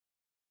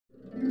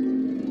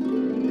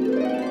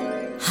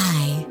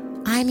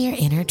I'm your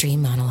inner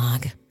dream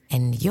monologue,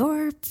 and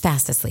you're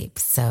fast asleep,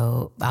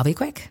 so I'll be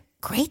quick.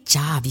 Great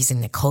job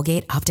using the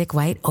Colgate Optic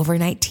White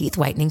Overnight Teeth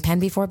Whitening Pen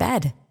before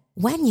bed.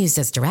 When used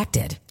as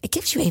directed, it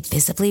gives you a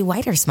visibly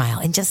whiter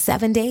smile in just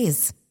 7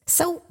 days.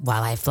 So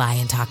while I fly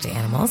and talk to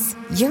animals,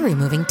 you're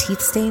removing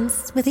teeth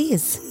stains with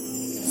ease.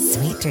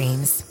 Sweet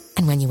dreams.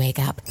 And when you wake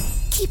up,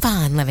 keep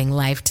on living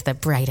life to the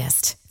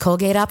brightest.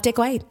 Colgate Optic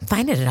White.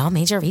 Find it at all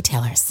major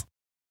retailers.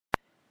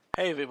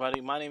 Hey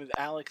everybody, my name is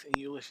Alex and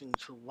you're listening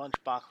to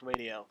Lunchbox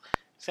Radio.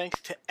 Thanks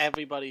to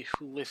everybody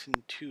who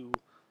listened to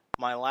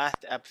my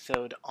last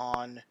episode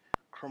on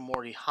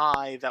Cremorty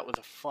High. That was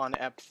a fun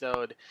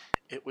episode.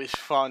 It was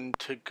fun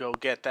to go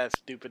get that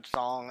stupid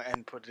song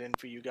and put it in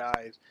for you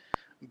guys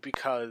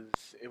because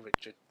it was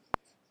just...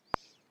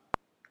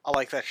 I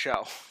like that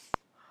show.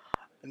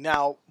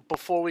 Now,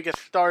 before we get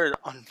started,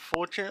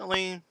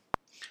 unfortunately,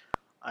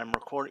 I'm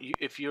recording...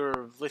 If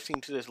you're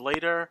listening to this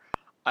later,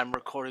 I'm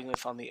recording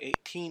this on the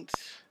 18th,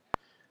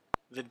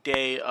 the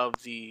day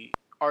of the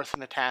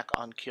arson attack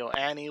on Kill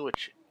Annie,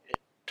 which it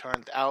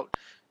turns out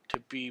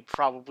to be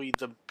probably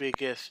the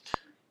biggest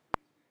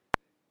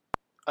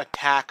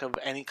attack of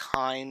any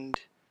kind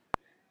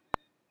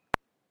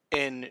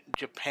in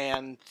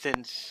Japan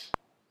since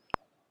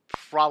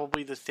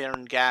probably the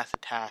sarin gas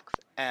attacks.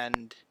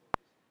 And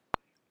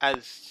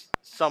as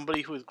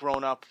somebody who has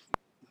grown up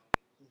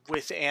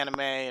with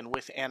anime and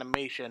with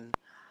animation,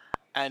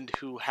 and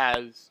who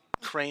has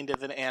trained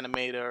as an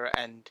animator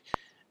and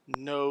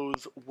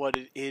knows what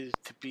it is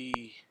to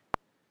be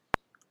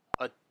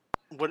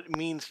what it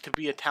means to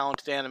be a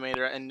talented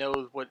animator, and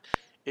knows what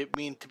it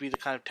means to be the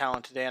kind of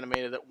talented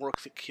animator that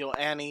works at Kill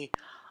Annie,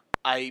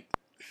 I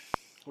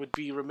would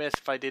be remiss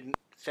if I didn't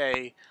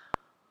say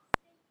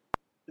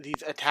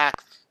these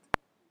attacks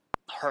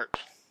hurt,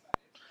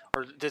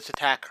 or this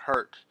attack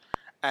hurt,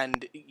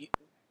 and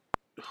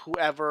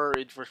whoever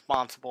is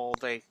responsible,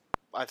 I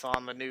saw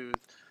on the news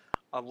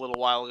a little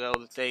while ago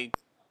that they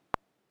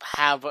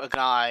have a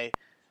guy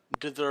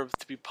deserves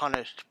to be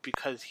punished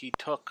because he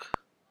took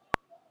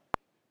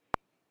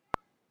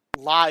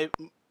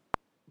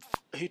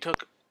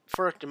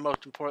first and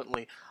most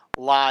importantly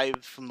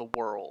lives from the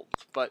world,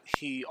 but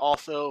he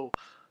also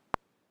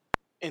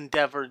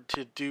endeavored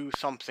to do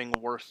something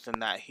worse than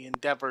that. He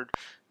endeavored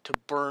to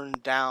burn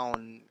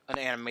down an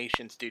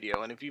animation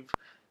studio. And if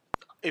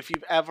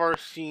you've ever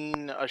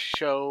seen a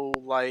show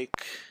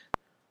like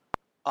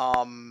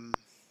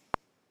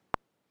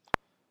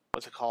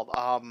what's it called?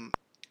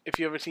 If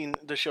you ever seen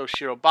the show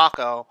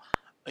Shirobako,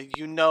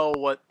 you know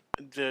what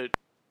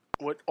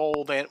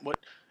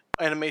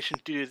animation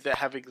studios that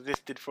have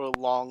existed for a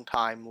long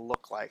time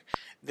look like.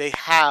 They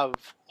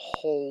have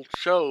whole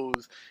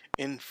shows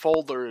in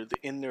folders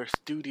in their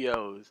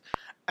studios,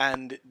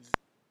 and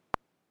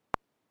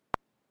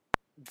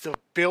the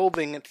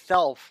building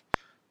itself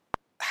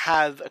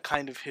has a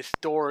kind of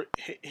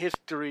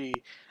history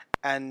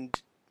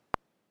and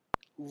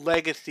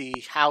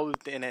legacy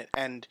housed in it,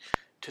 and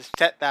to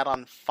set that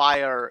on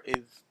fire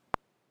is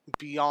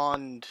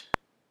beyond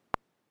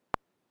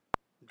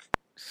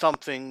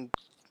something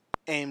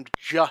aimed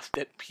just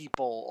at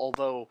people.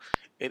 Although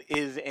it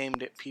is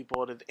aimed at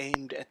people, it is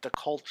aimed at the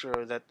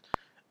culture that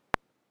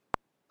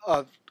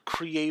a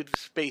creative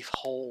space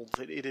holds.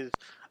 It is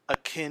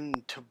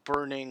akin to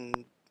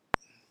burning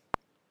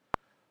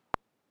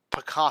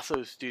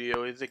Picasso's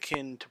studio, it is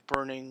akin to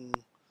burning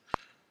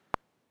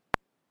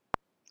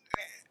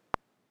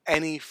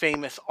any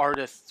famous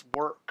artist's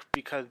work,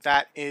 because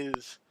that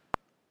is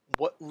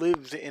what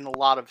lives in a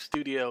lot of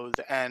studios.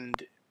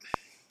 And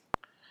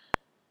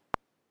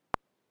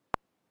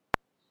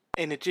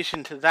in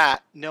addition to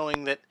that,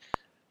 knowing that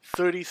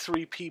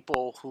 33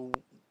 people who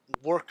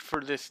worked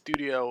for this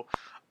studio,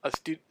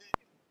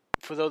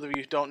 for those of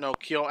you who don't know,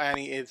 Kill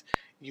Annie is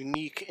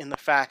unique in the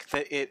fact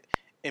that it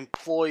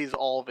employs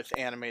all of its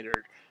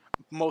animators.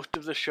 Most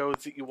of the shows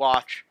that you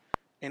watch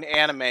in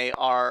anime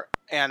are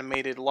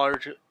animated,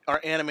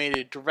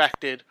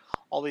 directed,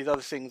 all these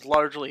other things,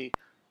 largely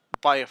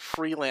by a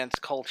freelance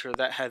culture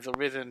that has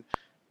arisen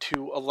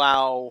to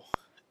allow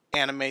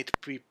anime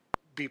to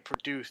be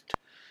produced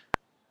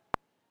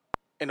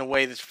in a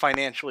way that's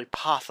financially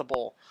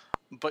possible.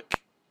 But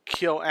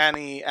Kill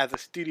Annie as a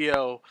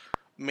studio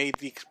made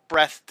the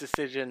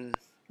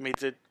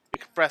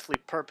expressly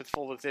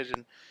purposeful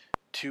decision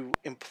to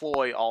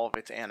employ all of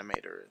its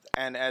animators.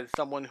 And as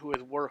someone who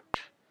has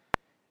worked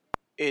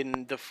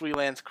in the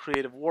freelance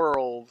creative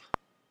world,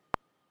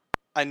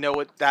 I know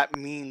what that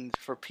means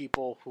for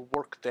people who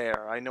work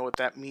there. I know what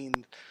that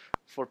means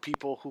for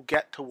people who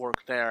get to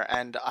work there,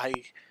 and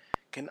I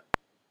can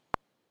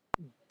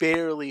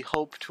barely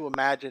hope to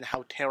imagine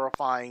how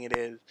terrifying it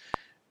is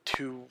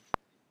to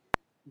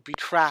be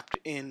trapped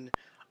in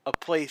a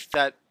place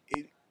that,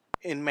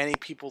 in many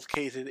people's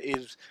cases,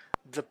 is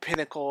the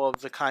pinnacle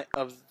of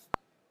of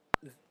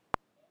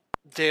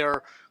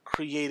their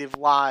creative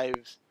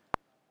lives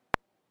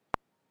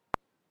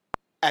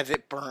as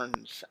it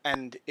burns.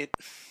 And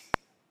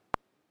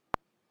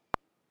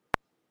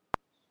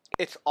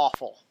it's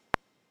awful.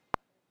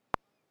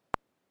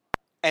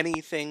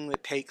 anything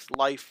that takes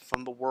life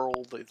from the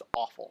world is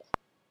awful.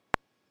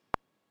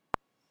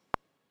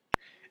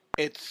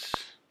 It's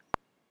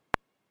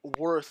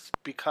worse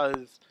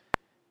because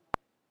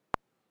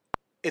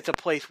it's a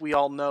place we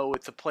all know.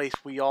 It's a place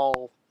we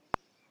all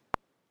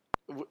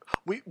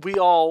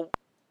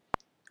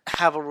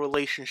have a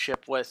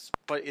relationship with,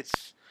 but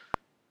it's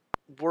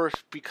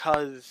worse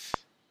because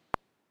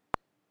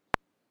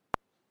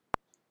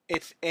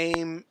its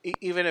aim,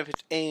 even if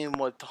its aim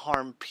was to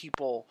harm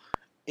people,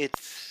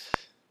 its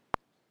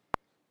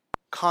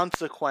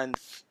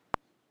consequence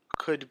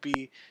could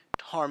be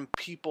to harm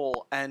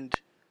people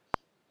and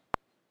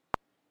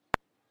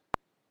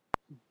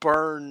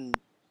burn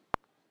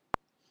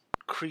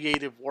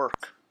creative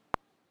work.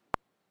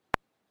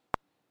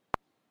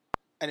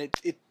 And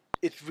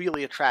it's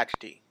really a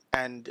tragedy,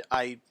 and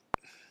I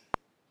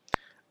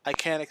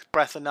can't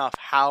express enough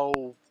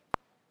how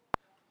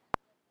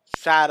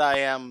sad I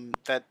am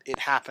that it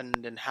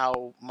happened, and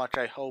how much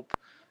I hope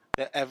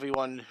that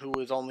everyone who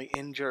is only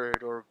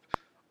injured or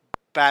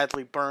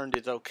badly burned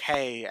is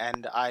okay,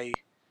 and I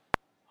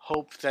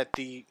hope that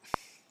I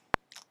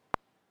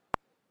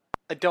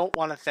don't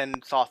want to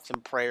send thoughts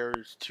and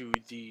prayers to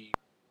the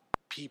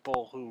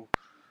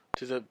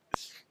to the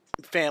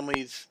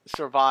families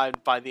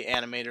survived by the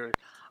animators.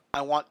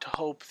 I want to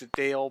hope that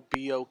they'll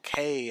be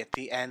okay at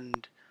the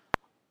end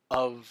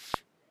of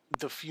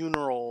the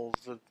funeral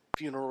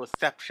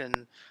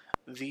reception,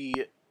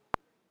 the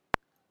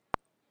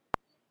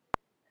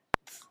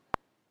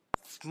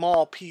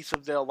small piece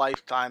of their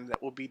lifetime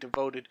that will be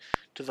devoted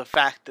to the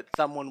fact that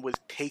someone was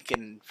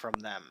taken from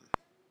them.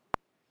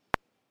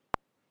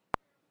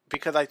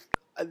 Because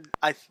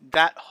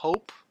that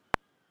hope,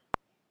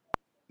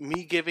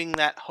 me giving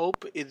that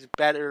hope is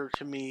better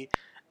to me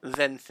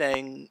than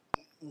saying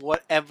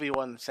what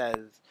everyone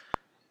says.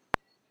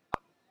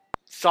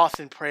 Thoughts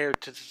and prayers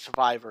to the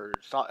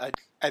survivors.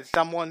 As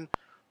someone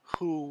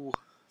who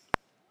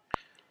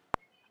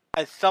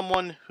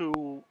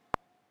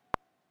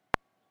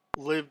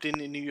lived in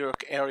the New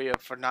York area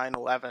for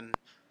 9/11,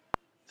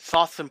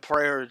 thoughts and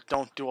prayers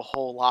don't do a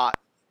whole lot.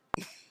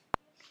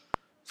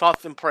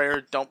 Thoughts and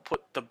prayers don't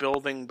put the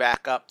building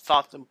back up.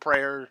 Thoughts and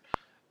prayers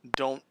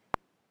don't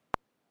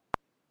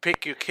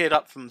pick your kid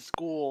up from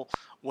school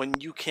when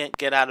you can't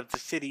get out of the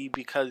city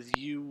because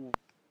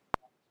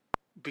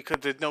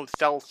there's no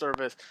cell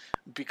service,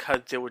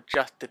 because there was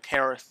just a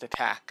terrorist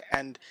attack.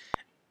 And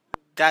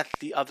that's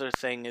the other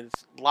thing, is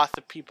lots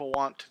of people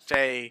want to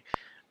say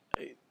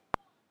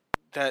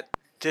that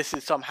this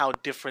is somehow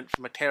different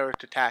from a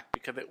terrorist attack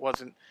because it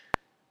wasn't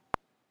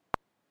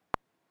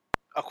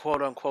a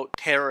quote-unquote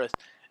terrorist.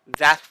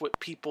 That's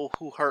what people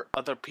who hurt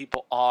other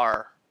people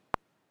are.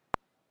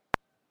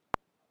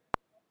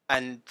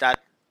 And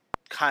that's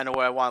kind of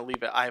where I want to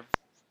leave it. I have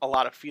a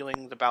lot of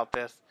feelings about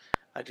this.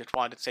 I just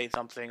wanted to say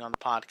something on the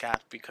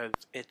podcast because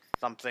it's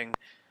something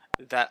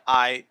that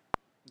I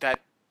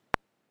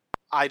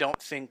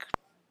don't think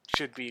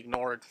should be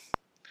ignored.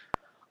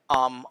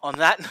 On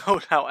that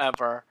note,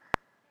 however,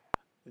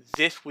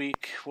 this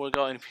week we're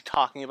going to be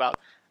talking about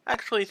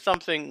actually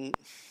something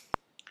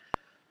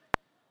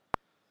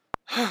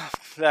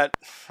that,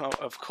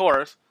 of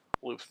course,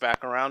 loops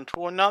back around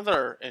to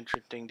another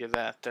interesting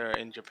disaster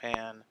in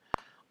Japan,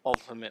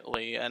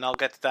 ultimately, and I'll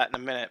get to that in a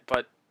minute,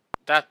 but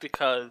that's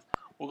because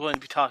we're going to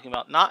be talking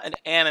about not an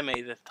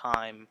anime this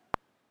time.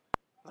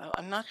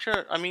 I'm not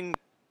sure, I mean,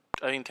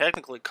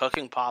 technically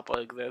Cooking Papa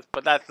exists,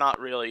 but that's not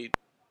really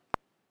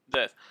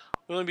this.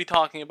 We're going to be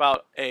talking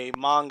about a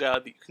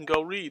manga that you can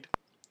go read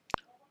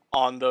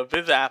on the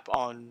Viz app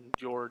on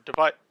your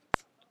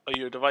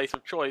device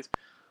of choice,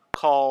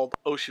 called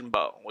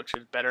Oshinbo, which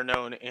is better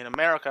known in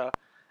America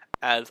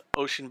as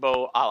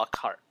Oshinbo a la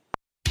carte.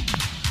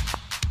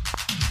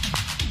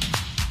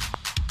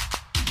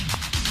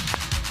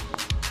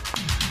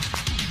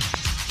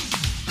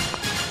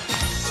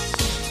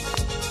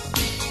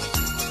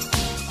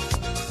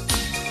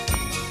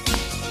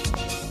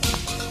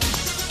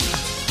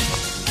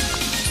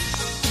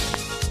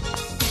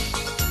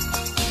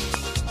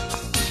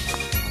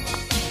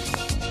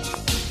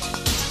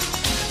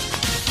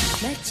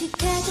 街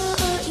角を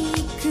行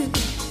く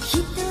人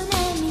波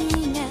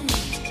が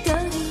途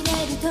切れ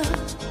ると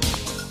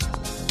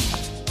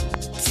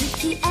月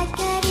明か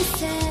りさ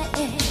え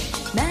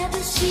眩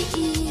し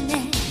いね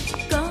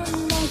こん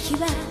な日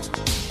は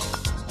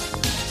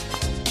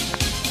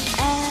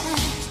ああ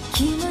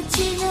気持ち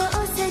の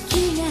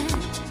先が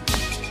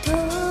と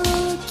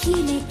き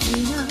めき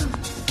の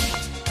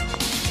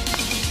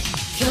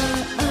境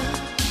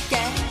界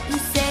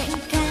線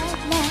か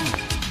ら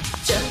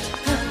ちょっ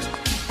と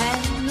は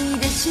み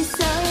出しそう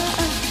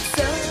そ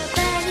ば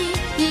に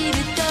いる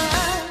と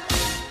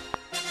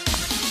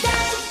だ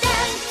んだ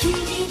ん気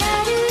にな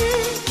る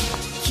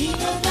気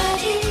のな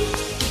い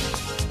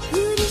ふ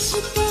りして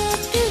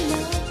くの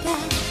がだん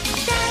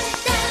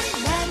だん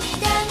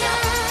涙が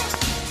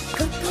心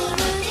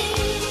に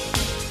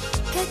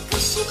隠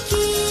しき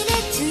れ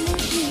ず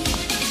に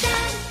だ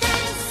んだ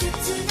ん切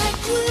な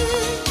く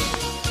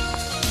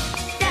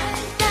だん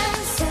だ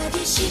ん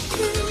寂しく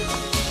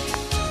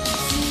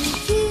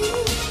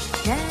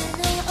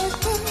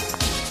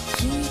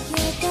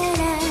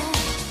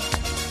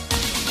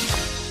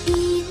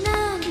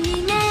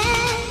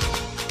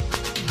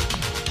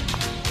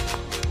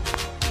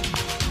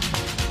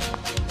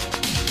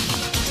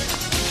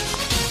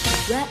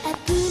ワー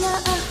プの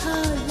ほ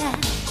ら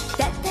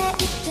叩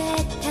いて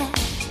た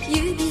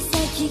指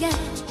先が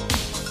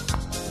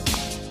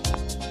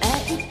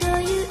愛と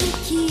いう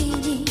木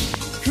に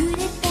触れ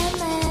た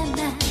まま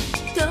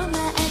止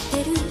まって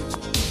る。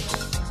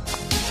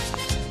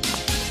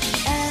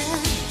あ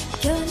あ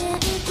去年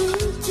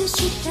映し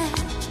た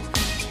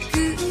グ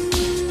ル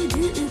ー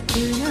プ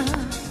の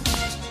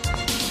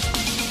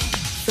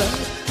フォ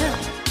ト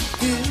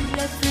グ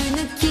ラフ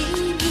の君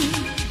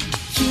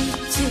気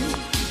づ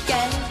か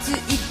ずい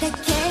たけ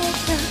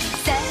ど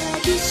寂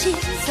しそ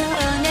う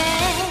ね。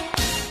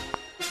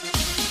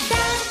だん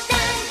だ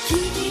ん気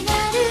にな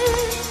る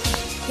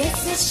優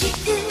しく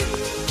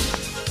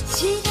し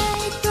ない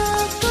と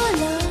ころ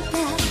がだ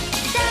んだ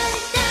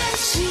ん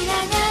知ら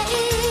ない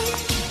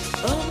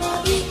思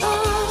いを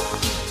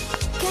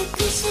隠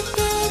して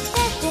た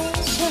で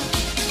しょ。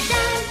だ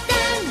んだ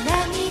ん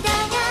涙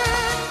が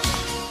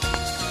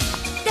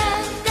だ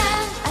んだ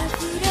ん溢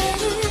れ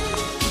る。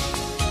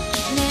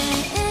ね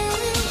え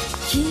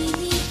君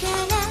か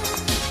ら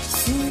好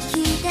き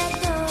だ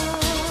と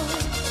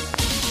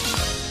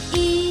言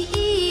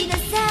いな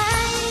さい。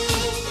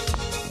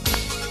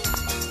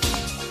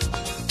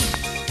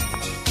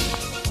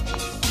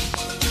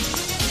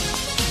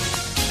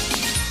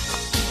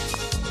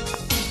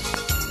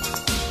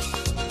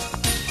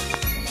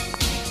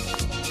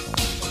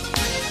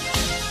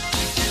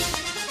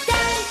だん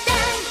だ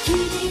ん気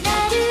にな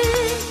る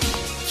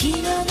気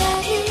のな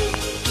い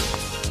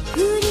ふ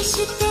りして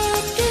く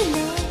の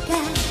がだ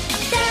ん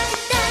だ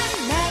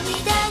ん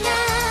涙が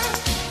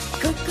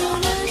心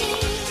に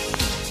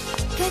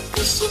隠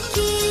しき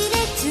れ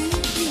ず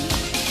に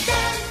だ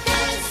んだ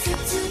ん切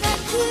な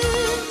く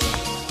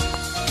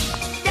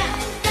だん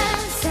だん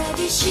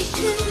寂しく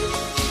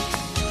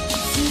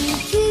好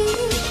き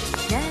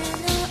な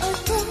の音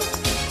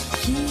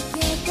聞け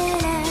た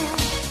ら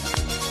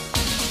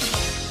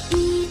いい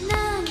の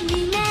に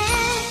ね。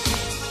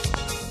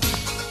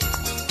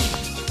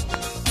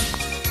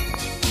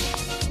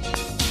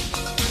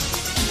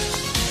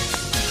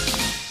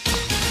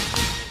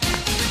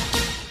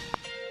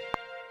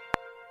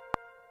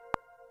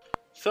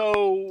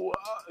So,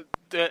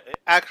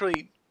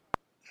 actually,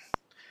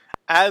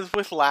 as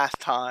with last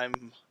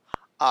time,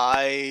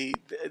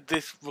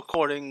 this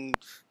recording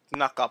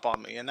snuck up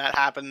on me, and that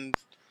happens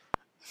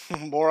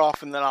more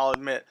often than I'll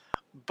admit.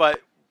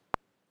 But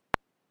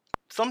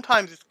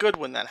sometimes it's good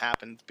when that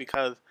happens,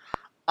 because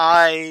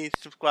I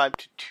subscribe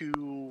to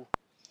two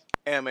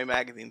anime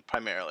magazines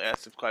primarily. I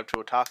subscribe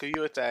to Otaku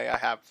USA, I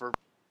have for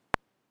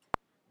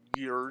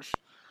years,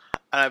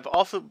 and I've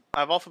also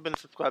been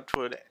subscribed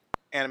to an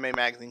anime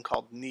magazine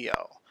called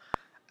Neo.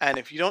 And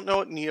if you don't know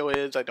what Neo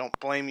is, I don't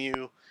blame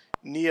you.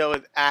 Neo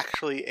is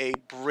actually a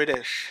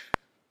British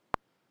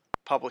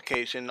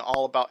publication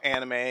all about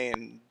anime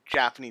and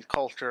Japanese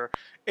culture.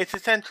 It's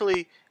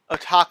essentially the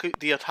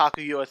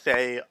Otaku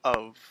USA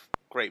of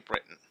Great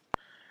Britain.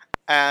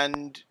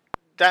 And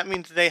that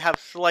means they have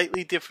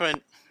slightly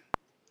different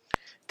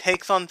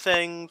takes on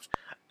things.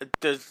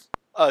 There's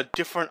a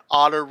different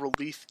odder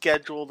release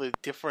schedule. There's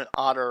different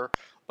odder,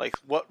 like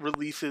what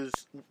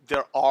releases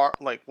there are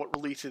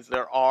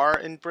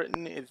in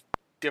Britain is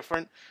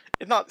different.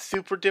 It's not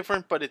super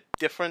different, but it's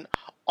different.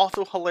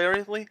 Also,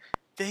 hilariously,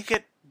 they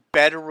get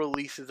better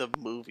releases of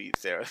movies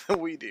there than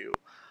we do.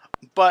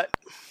 But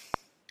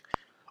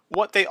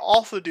what they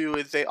also do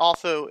is there's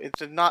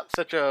not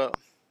such a,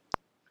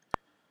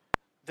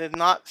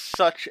 and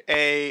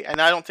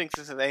I don't think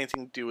this has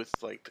anything to do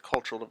with like the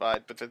cultural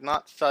divide, but there's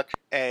not such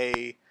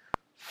a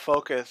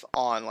focus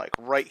on like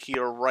right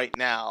here, right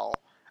now,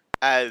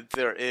 as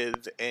there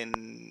is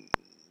in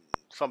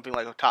something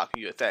like Otaku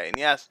USA. And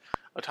yes,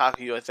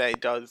 Otaku USA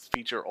does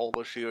feature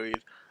older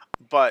series,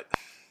 but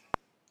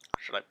how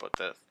should I put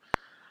this?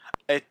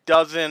 It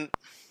doesn't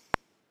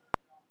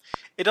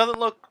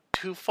look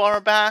too far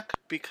back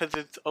because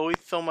it's always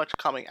so much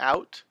coming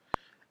out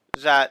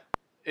that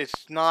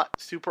it's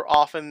not super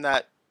often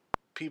that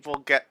people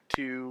get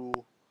to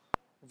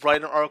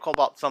write an article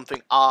about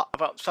something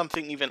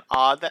even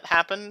odd that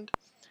happened.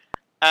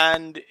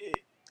 And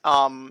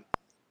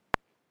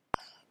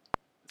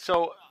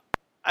so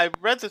I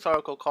read this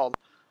article called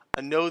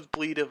 "A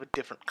Nosebleed of a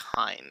Different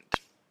Kind,"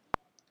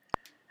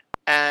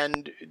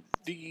 and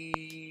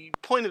the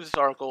point of this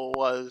article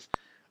was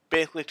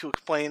basically to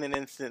explain an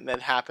incident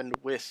that happened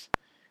with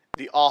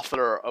the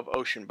author of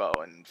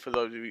Oshinbo. And for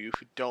those of you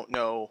who don't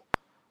know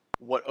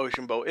what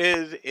Oshinbo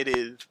is, it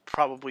is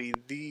probably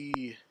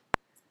the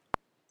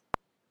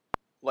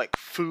like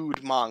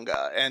food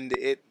manga, and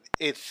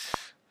it's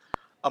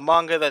a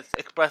manga that's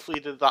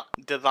expressly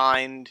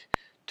designed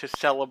to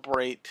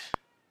celebrate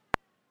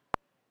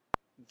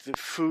the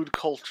food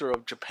culture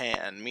of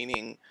Japan,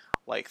 meaning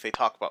like they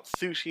talk about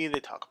sushi, they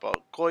talk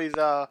about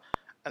gyoza,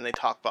 and they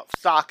talk about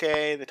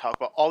sake, they talk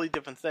about all these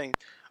different things.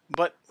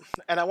 But,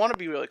 and I want to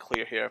be really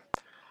clear here,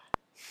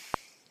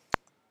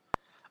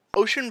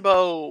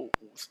 Oshinbo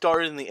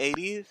started in the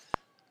 80s,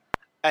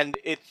 and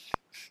it's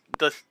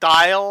the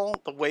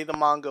style, the way the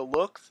manga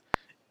looks,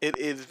 it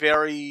is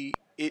very,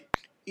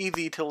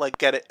 easy to like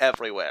get it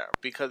everywhere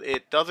because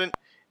it doesn't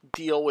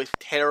deal with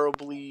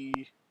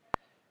terribly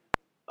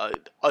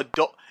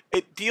adult.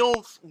 It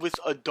deals with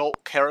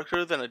adult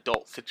characters and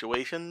adult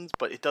situations,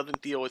 but it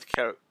doesn't deal with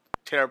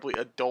terribly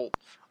adult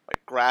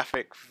like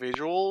graphic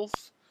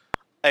visuals.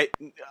 I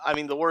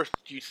mean, the worst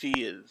you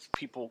see is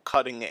people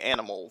cutting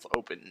animals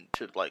open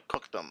to like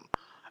cook them.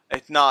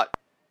 It's not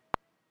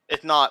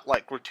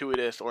like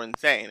gratuitous or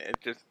insane.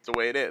 It's just the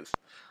way it is.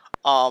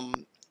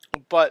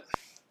 But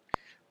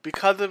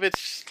because of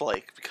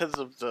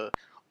the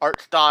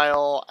art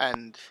style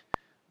and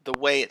the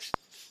way it's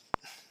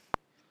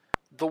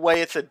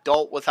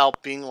adult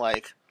without being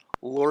like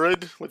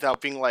lurid, without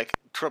being like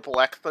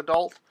XXX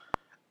adult,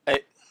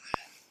 it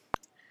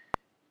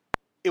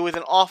was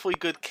an awfully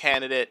good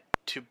candidate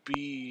to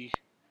be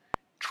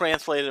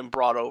translated and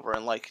brought over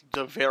in like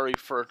the very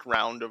first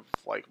round of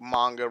like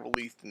manga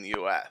released in the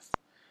US.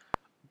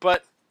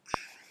 But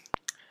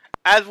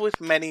as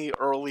with many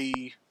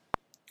early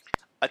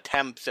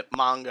attempts at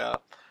manga,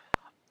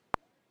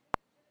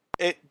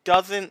 it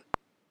doesn't.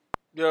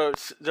 There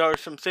are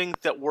some things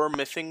that were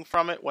missing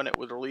from it when it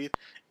was released.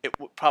 It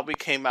probably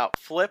came out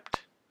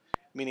flipped,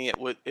 meaning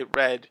it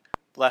read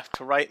left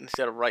to right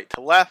instead of right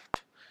to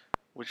left,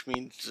 which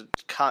means the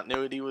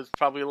continuity was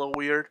probably a little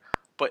weird.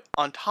 But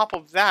on top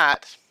of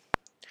that,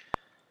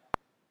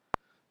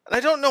 and I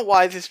don't know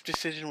why this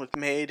decision was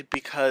made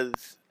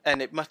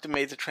and it must have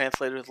made the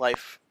translator's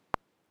life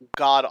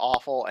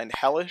god-awful and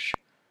hellish,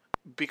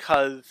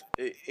 because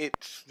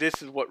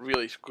this is what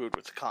really screwed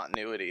with the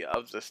continuity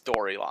of the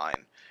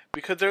storyline.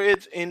 Because there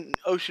is, in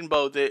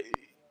Oshinbo,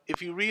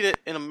 if you read it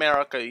in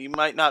America, you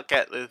might not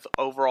get this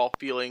overall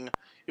feeling.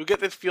 You'll get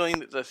this feeling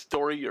that the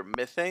story you're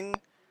missing,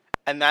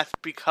 and that's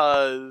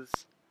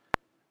because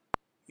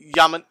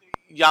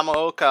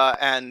Yamaoka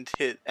and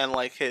his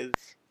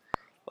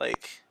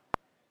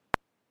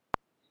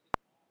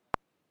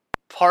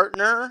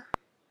partner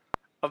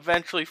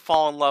eventually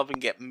fall in love and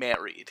get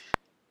married.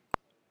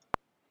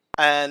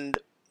 And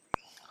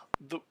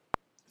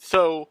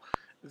so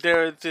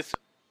there's this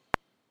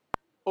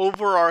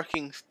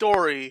overarching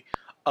story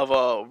of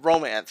a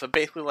romance, of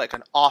basically like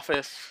an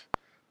office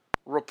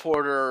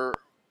reporter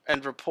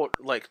and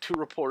two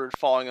reporters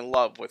falling in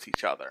love with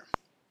each other.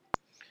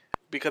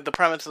 Because the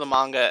premise of the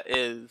manga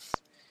is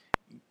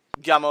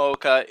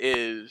Yamaoka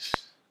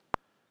is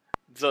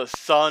the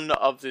son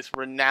of this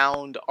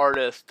renowned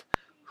artist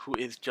who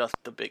is just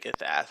the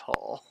biggest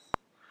asshole,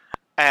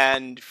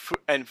 and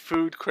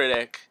food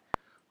critic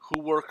who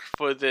works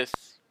for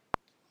this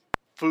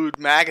food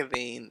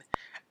magazine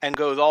and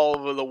goes all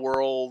over the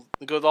world,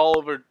 goes all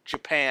over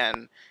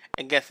Japan,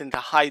 and gets into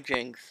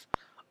hijinks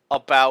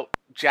about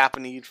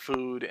Japanese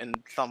food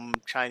and some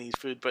Chinese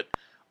food, but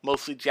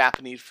mostly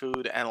Japanese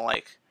food, and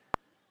like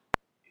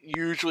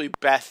usually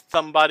best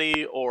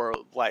somebody, or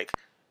like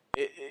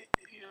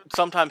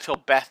sometimes he'll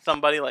best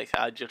somebody. Like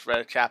I just read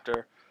a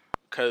chapter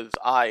because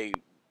I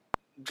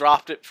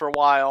dropped it for a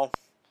while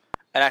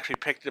and actually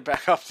picked it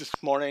back up this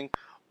morning,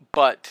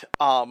 but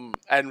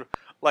and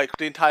like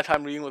the entire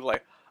time reading was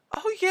like,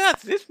 oh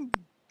yes, this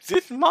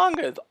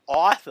manga is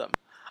awesome.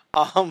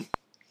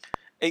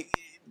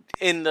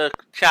 In the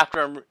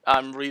chapter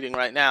I'm reading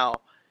right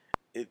now,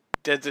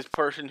 there's this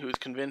person who's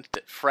convinced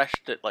that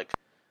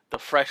the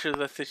fresher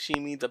the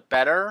sashimi, the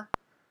better,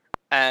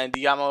 and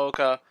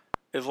Yamaoka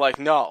is like,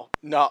 no.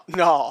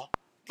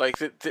 Like,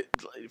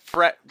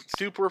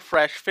 super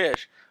fresh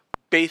fish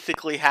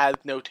basically has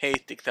no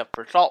taste except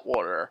for salt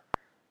water.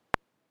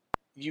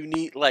 You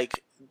need,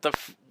 like,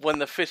 when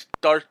the fish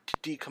starts to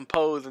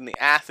decompose and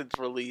the acid's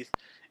released,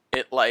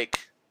 it,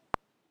 like,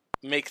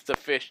 makes the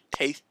fish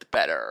taste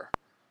better.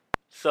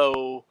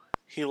 So,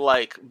 he,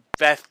 like,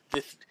 bests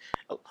this.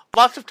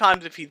 Lots of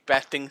times if he's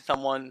besting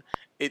someone,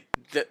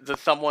 the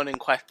someone in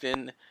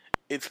question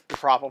is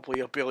probably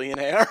a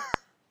billionaire.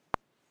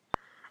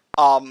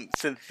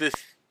 Since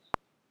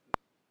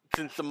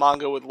the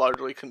manga was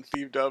largely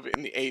conceived of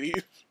in the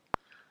 80s.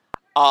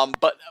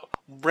 But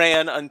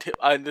ran until,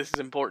 this is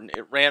important,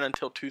 it ran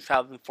until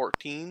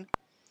 2014.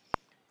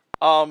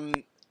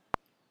 And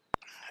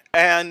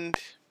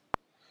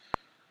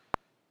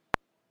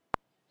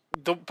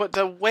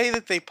the way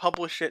that they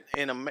publish it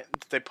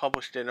they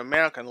published it in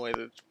America, and the way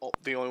that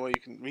the only way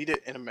you can read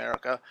it in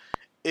America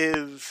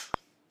is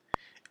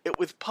it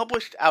was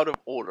published out of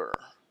order.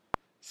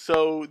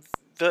 So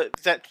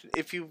that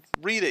if you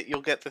read it,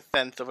 you'll get the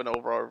sense of an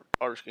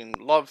overarching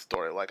love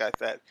story. Like I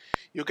said,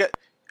 you'll get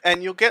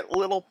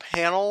little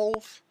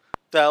panels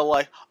that are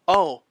like,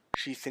 oh,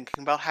 she's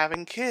thinking about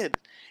having kids.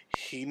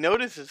 He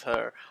notices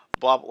her.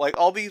 Blah, blah, like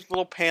all these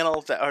little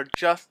panels that are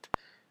just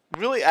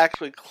really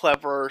actually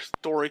clever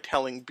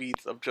storytelling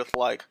beats of just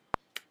like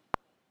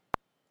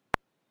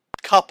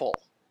couple,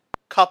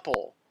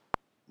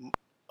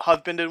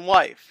 husband and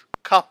wife,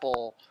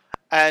 couple,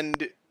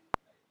 and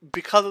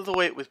because of the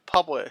way it was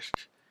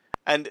published,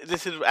 and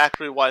this is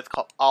actually why it's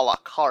called a la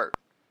carte,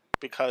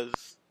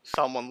 because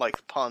someone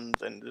likes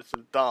puns and this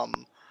is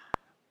dumb,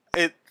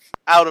 it's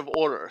out of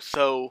order.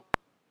 So,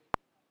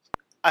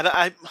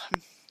 and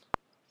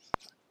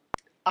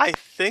I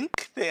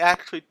think they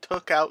actually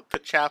took out the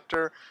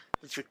chapter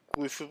that's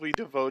exclusively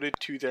devoted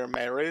to their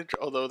marriage,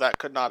 although that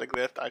could not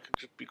exist. I could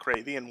just be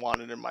crazy and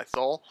want it in my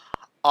soul.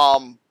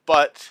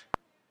 But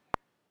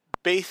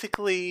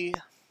basically,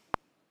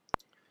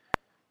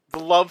 the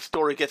love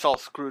story gets all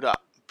screwed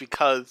up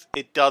because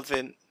it's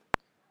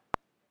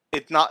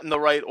not in the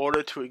right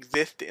order to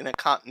exist in a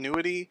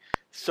continuity,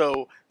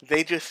 so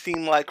they just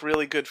seem like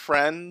really good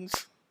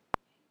friends,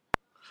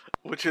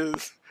 which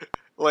is,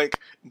 like,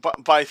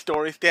 by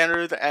story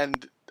standards,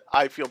 and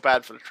I feel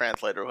bad for the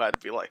translator who had to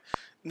be like,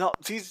 no,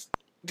 these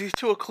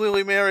two are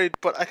clearly married,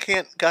 but I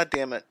can't, god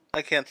damn it,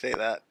 I can't say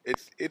that.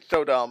 It's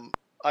so dumb.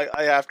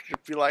 I have to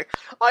just be like,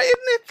 oh, isn't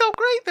it so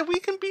great that we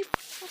can be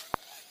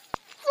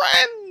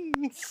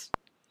friends?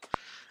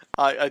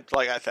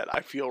 Like I said,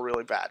 I feel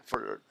really bad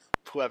for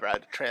whoever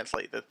had to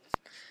translate this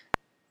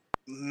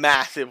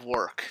massive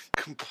work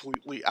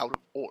completely out of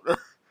order.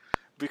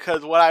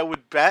 Because what I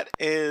would bet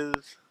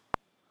is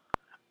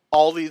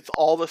all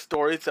the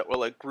stories that were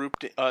like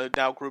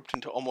now grouped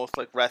into almost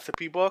like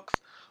recipe books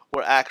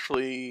were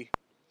actually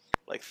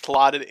like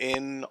slotted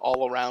in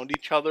all around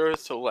each other.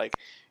 So like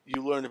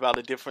you learned about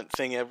a different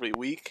thing every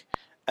week,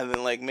 and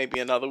then like maybe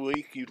another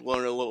week you'd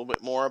learn a little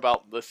bit more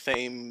about the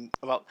same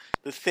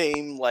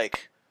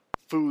like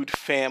food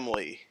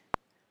family,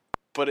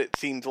 but it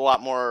seems a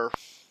lot more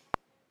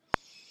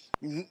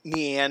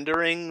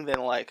meandering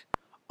than like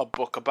a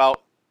book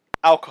about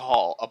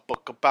alcohol, a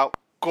book about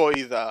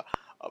goiza,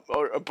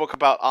 or a book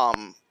about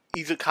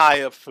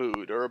izakaya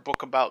food, or a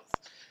book about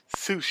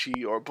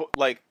sushi, or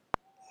like.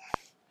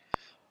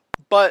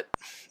 But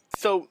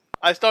so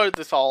I started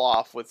this all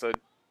off with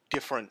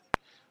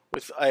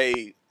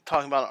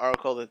talking about an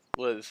article that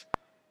was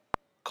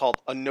called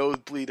 "A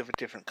Nosebleed of a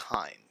Different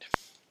Kind,"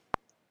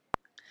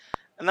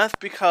 and that's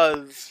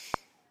because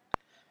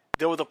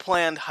there was a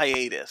planned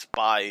hiatus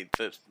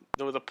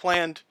there was a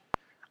planned.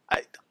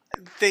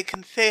 They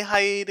can say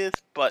hiatus,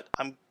 but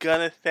I'm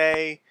gonna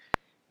say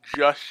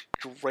just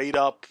straight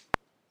up,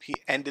 he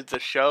ended the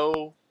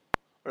show,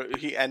 or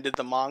he ended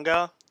the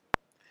manga,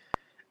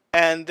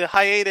 and the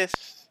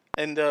hiatus,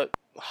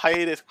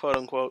 quote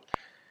unquote,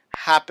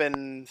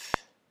 happens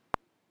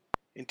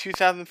in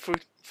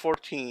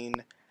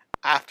 2014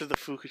 after the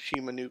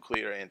Fukushima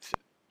nuclear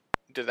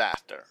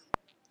disaster,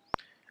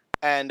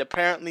 and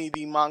apparently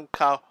the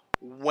manga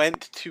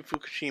went to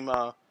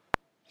Fukushima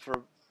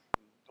for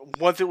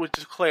once it was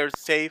declared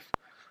safe,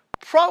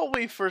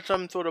 probably for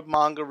some sort of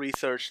manga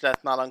research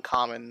that's not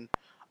uncommon,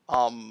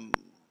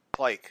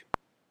 like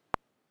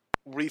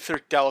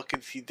research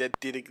delicacy that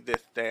did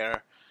exist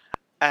there,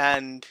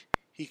 and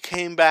he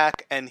came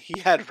back and he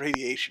had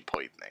radiation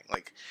poisoning,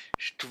 like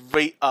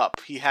straight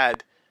up. He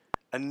had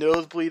a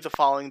nosebleed the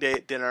following day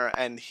at dinner,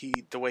 and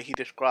the way he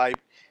described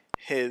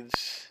his,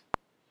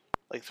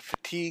 like the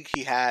fatigue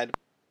he had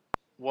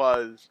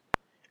was,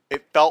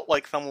 it felt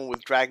like someone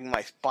was dragging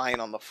my spine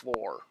on the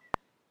floor,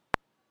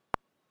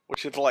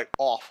 which is like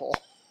awful.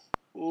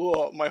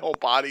 Ugh, my whole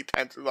body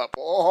tenses up.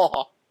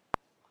 Oh.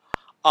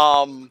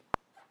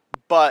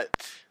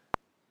 But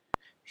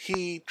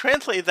he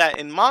translated that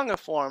in manga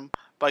form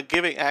by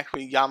giving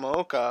actually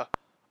Yamaoka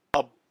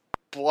a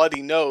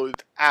bloody nose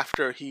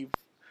after he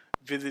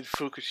visited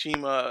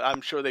Fukushima. I'm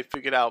sure they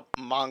figured out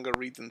manga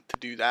reasons to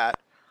do that.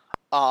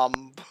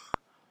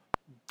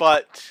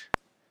 But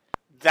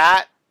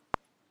that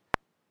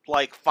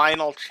like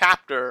final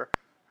chapter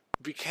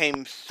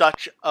became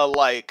such a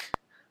like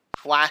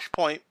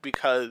flashpoint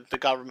because the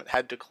government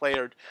had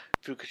declared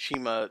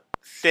Fukushima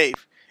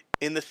safe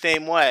in the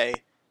same way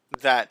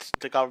that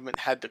the government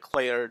had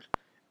declared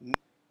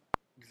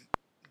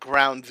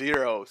Ground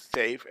Zero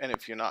safe. And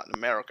if you're not in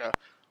America,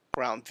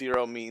 Ground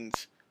Zero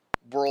means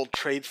World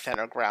Trade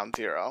Center Ground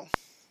Zero.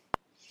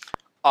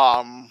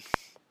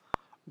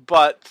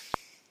 But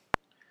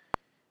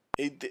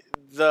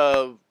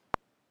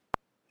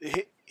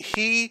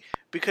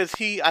because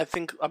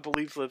I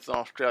believe lives in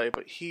Australia,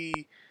 but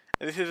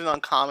and this isn't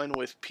uncommon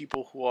with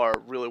people who are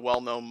really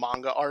well-known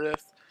manga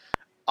artists,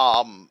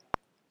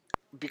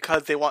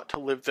 because they want to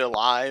live their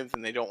lives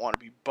and they don't want to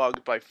be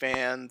bugged by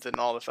fans and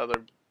all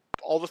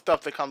the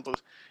stuff that comes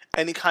with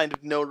any kind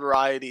of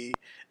notoriety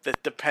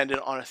that's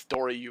dependent on a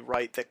story you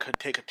write that could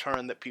take a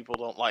turn that people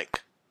don't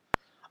like.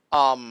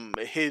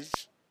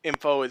 His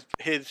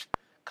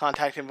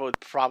contact info is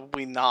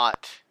probably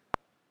not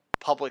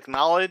public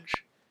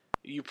knowledge.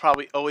 You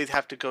probably always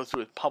have to go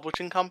through his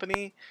publishing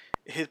company.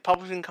 His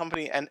publishing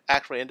company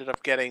actually ended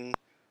up getting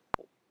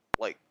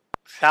like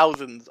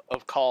thousands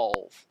of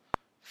calls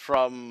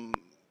from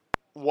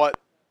what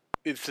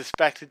is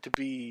suspected to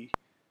be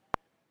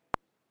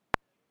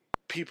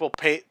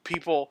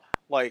people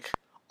like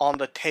on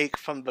the take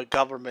from the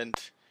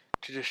government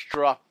to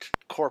disrupt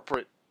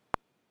corporate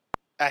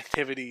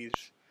activities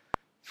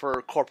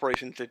for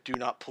corporations that do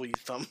not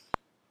please them.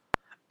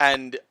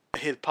 And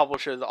his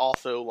publishers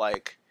also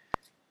like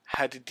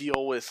had to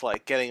deal with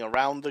like getting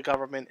around the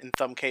government in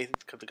some cases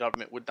because the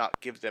government would not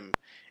give them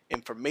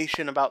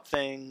information about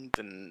things,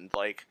 and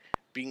like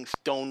being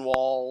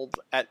stonewalled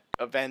at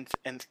events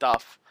and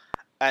stuff.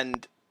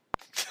 And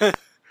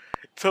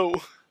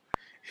So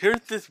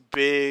here's this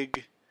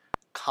big,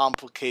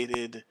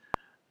 complicated.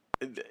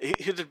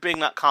 Here's this big,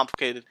 not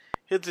complicated.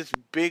 Here's this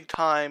big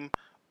time,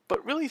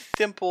 but really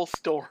simple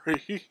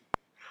story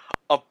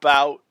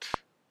about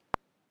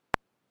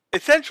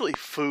essentially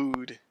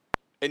food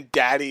and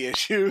daddy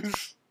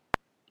issues.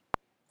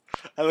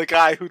 And a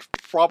guy who's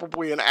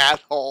probably an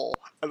asshole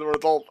as a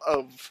result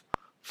of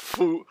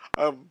food,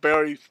 a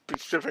very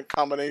specific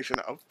combination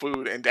of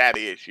food and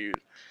daddy issues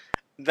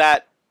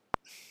that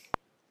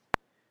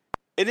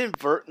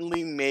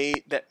inadvertently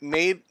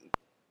made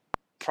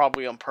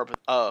probably on purpose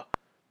a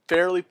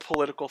fairly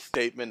political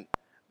statement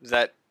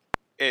that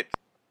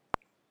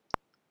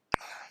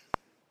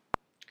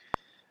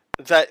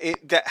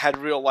had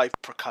real life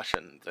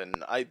repercussions.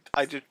 And I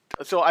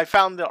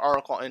found the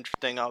article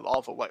interesting. I was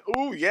also like,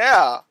 ooh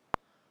yeah,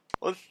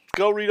 let's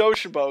go read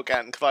Oshinbo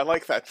again because I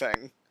like that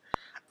thing.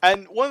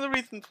 And one of the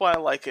reasons why I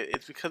like it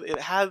is because it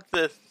has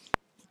this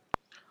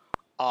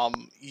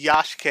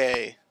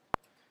yashike.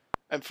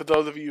 And for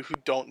those of you who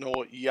don't know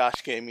what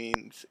yashike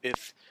means,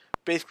 it's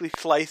basically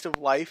slice of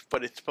life,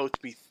 but it's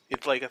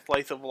like a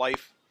slice of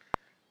life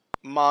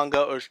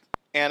manga or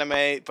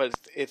anime, but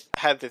it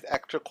has this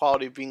extra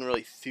quality of being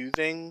really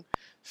soothing.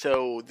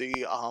 So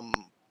the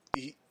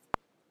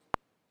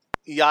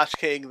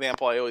yashike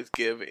example I always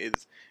give is,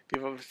 if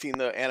you've ever seen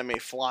the anime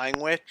Flying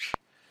Witch.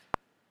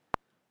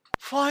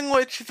 Flying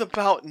Witch is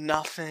about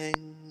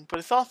nothing, but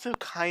it's also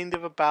kind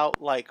of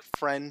about like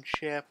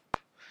friendship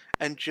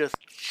and just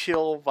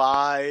chill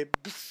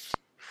vibes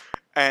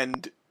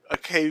and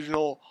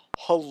occasional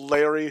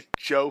hilarious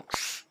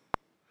jokes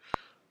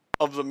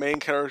of the main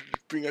character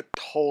just being a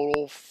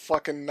total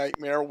fucking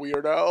nightmare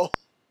weirdo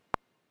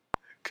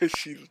because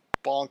she's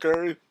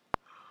bonkers.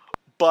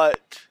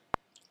 But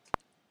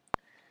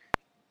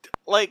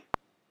like,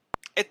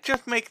 it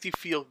just makes you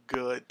feel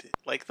good.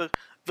 Like the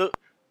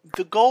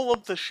goal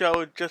of the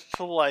show is just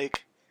to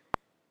like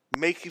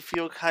make you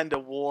feel kind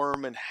of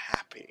warm and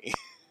happy.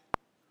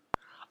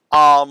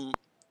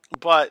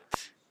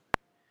 But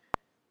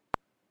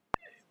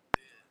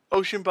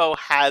Oshinbo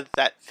has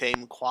that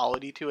same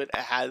quality to it.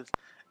 It has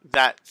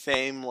that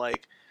same,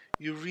 like,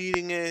 you're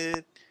reading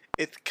it,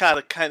 it's got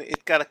a kind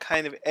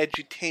of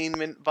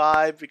edutainment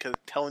vibe because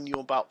it's telling you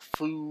about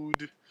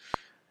food.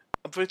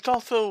 But it's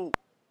also,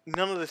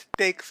 none of the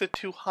stakes are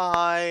too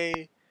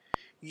high.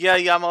 Yeah,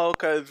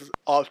 Yamaoka is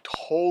a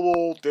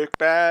total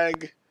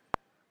dickbag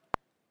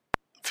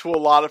to a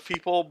lot of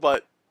people,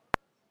 but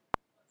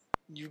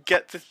you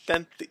get the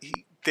sense that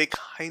they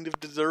kind of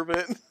deserve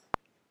it.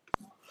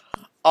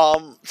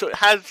 So it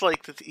has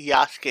like this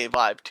Yasuke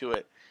vibe to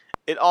it.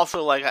 It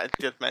also, like I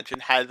just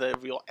mentioned, has a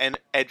real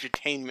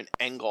edutainment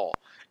angle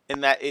in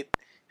that it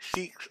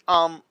seeks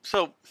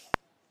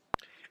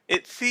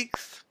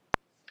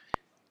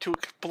to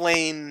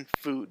explain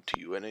food to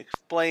you and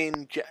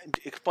explain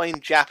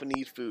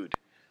Japanese food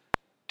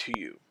to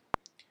you,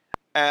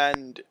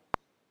 and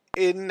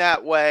in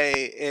that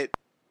way it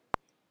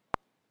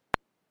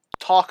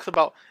talks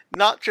about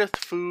not just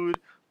food,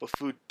 but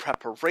food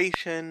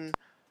preparation,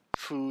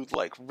 food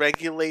like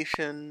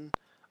regulation,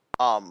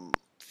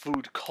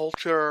 food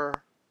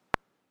culture,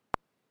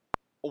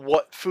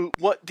 what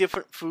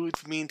different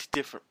foods mean to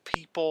different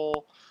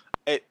people.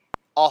 It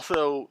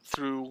also,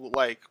 through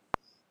like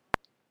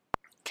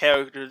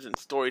characters and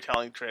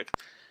storytelling tricks,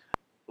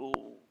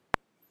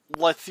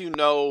 lets you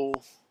know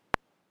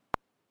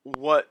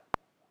what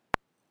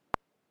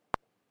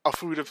a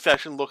food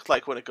obsession looks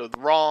like when it goes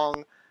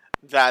wrong.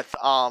 That's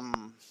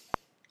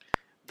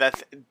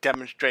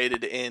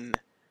demonstrated in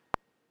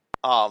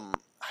I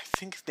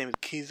think his name is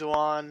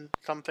Kizuan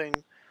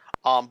something.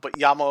 But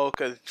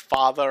Yamaoka's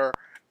father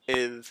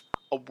is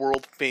a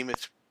world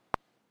famous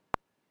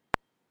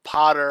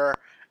potter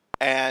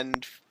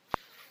and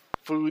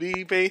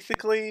foodie,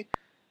 basically.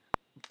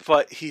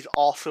 But he's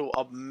also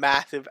a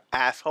massive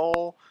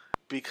asshole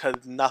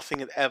because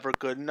nothing is ever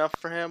good enough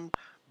for him,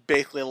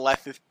 basically,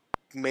 unless it's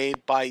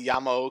made by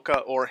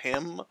Yamaoka or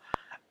him.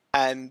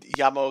 And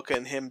Yamaoka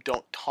and him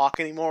don't talk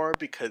anymore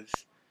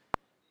because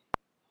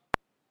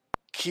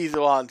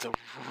Kizuan's a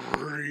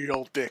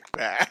real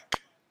dickbag.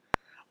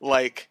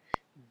 Like,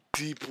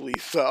 deeply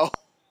so.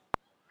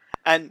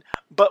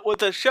 But what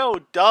the show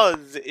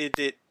does is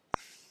it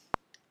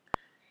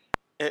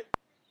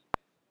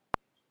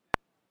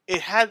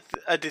has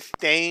a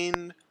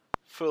disdain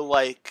for,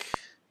 like,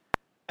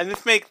 and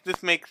this makes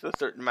a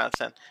certain amount of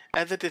sense. It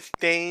has a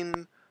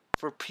disdain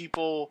for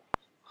people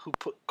who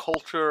put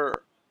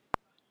culture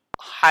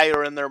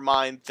higher in their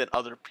minds than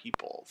other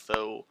people.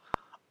 So,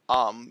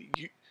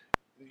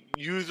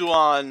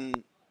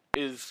 Yuzuan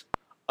is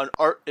an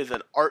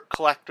art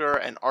collector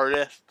and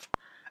artist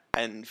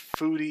and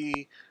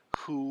foodie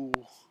who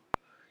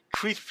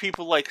treats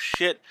people like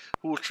shit,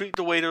 who will treat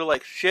the waiter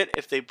like shit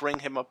if they bring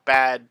him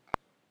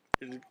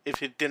if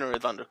his dinner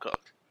is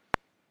undercooked.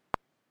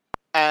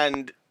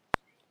 And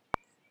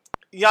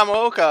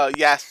Yamaoka,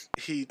 yes,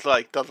 he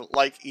like doesn't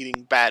like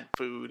eating bad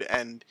food,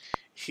 and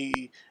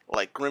he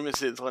like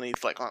grimaces when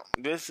he's like, oh,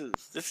 this is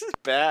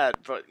bad,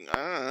 but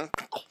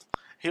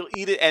he'll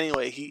eat it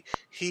anyway.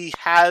 He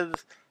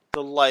has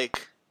the,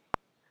 like,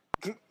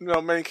 no,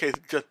 in many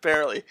cases, just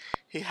barely.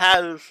 He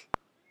has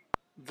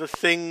the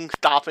thing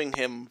stopping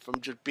him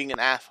from just being an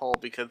asshole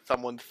because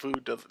someone's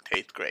food doesn't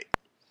taste great.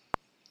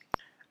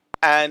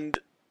 And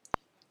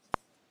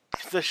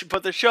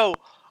but the show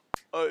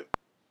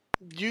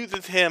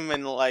uses him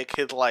and, like,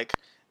 his, like,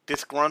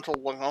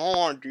 disgruntled, like, I don't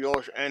want to deal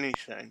with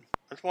anything.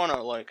 I just want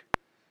to, like,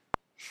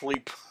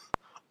 sleep.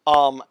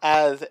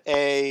 As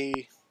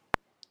a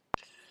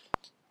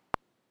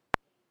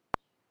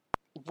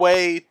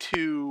way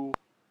to,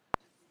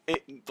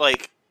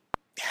 like,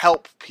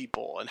 help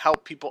people and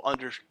help people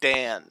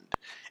understand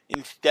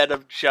instead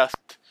of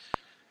just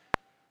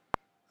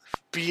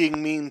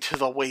being mean to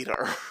the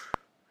waiter.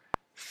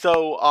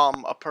 So,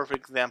 a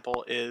perfect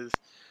example is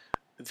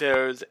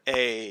there's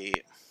a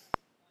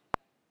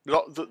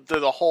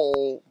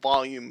whole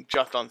volume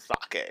just on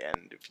sake,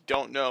 and if you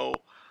don't know,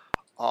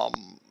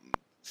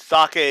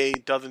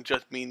 sake doesn't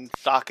just mean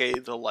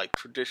sake, the, like,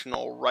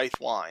 traditional rice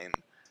wine,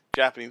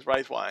 Japanese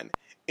rice wine.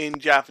 In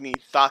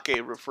Japanese,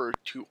 sake refers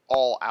to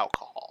all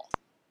alcohol.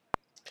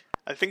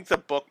 I think the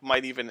book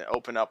might even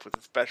open up with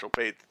a special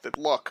page that said,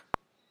 look,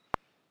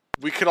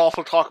 we can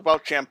also talk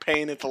about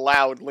champagne, it's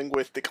allowed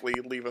linguistically,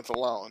 leave us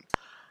alone.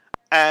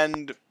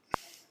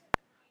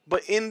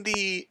 But in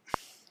the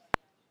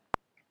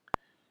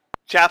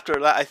chapter,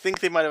 that I think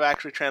they might have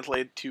actually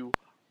translated to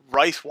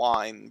rice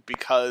wine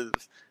because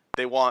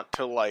they want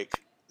to,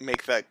 like,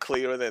 make that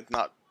clear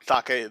that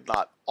sake is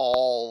not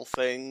all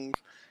things.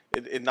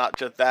 It's not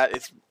just that,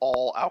 it's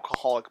all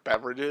alcoholic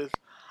beverages.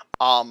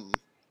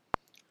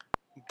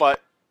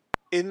 But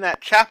in that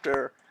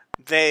chapter,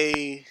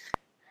 they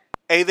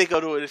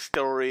go to a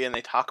distillery and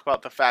they talk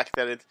about the fact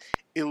that it's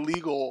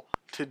illegal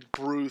to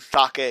brew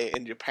sake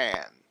in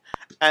Japan.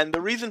 And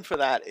the reason for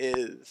that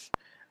is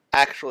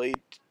actually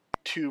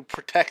to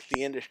protect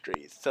the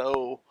industry.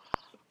 So,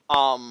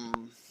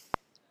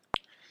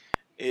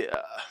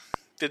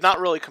 there's not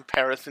really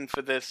comparison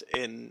for this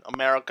in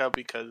America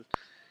because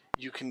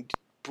you can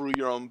brew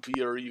your own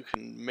beer, you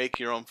can make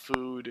your own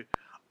food.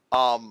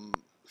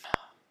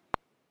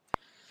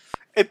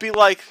 It'd be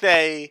like,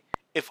 say,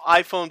 if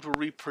iPhones were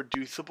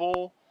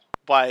reproducible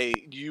by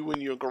you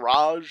in your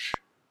garage,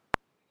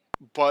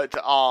 but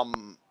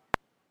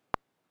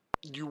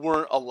you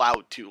weren't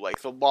allowed to.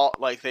 Like, the law,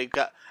 like,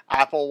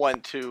 Apple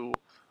went to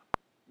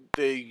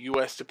the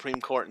U.S. Supreme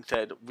Court and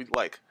said, we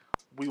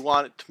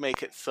want it to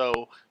make it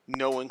so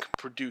no one can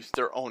produce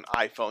their own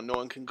iPhone. No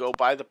one can go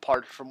buy the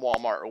parts from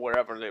Walmart or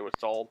wherever they were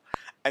sold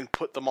and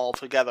put them all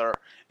together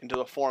into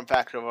the form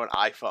factor of an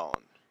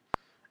iPhone.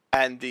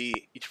 And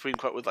the Supreme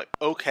Court was like,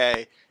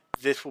 okay,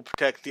 this will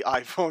protect the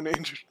iPhone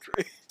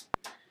industry.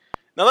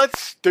 Now that's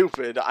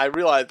stupid. I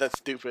realize that's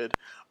stupid.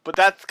 But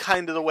that's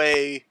kind of the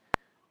way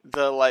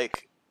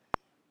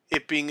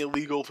it being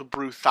illegal to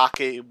brew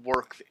sake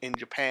works in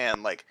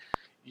Japan.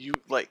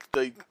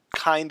 The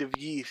kind of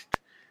yeast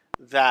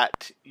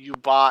that you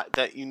bought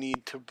that you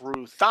need to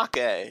brew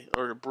sake,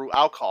 or to brew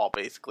alcohol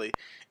basically,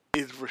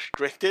 is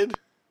restricted.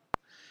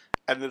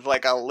 And there's,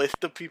 like, a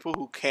list of people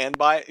who can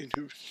buy it and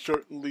who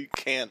certainly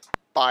can't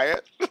buy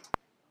it.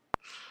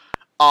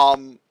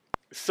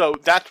 So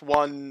that's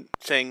one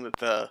thing that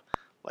the,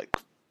 like,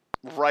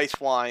 rice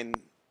wine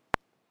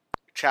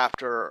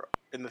chapter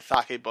in the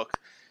sake book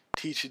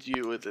teaches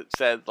you, is it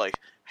said, like,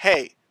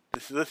 hey,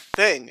 this is a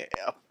thing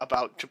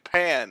about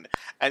Japan.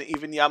 And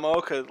even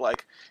Yamaoka is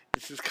like,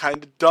 this is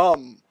kind of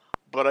dumb,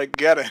 but I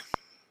get it.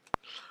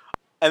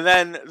 And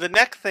then the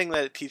next thing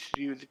that it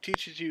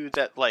teaches you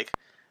that, like,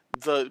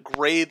 the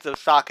grades of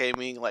sake,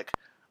 meaning like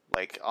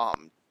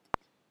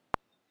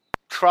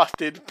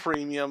trusted,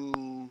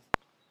 premium,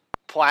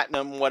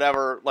 platinum,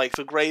 whatever, like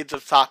the grades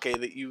of sake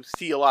that you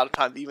see a lot of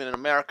times, even in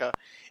America,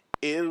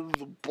 is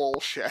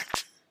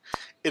bullshit.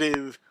 It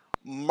is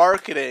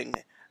marketing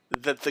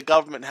that the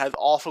government has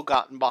also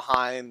gotten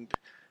behind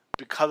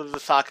because of the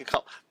sake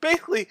company.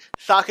 Basically,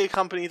 sake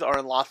companies are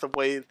in lots of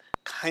ways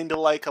kind of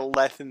like a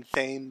less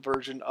insane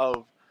version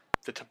of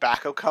the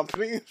tobacco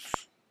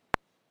companies.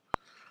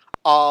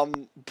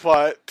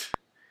 But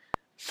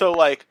so,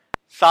 like,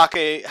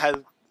 sake has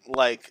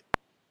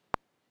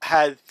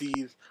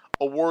these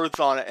awards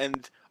on it,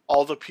 and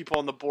all the people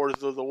on the board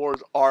of those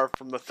awards are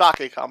from the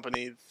sake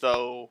companies.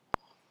 So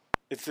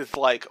it's this,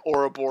 like,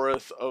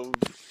 Ouroboros of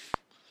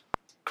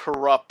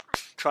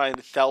corrupt trying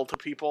to sell to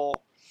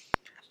people.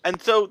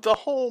 And so the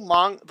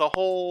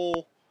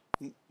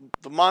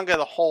manga as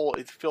a whole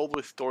is filled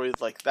with stories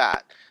like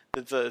that.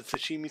 There's a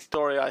sashimi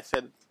story I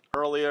said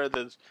earlier.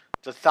 There's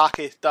the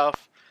sake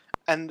stuff,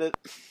 and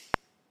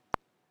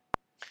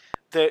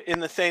in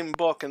the same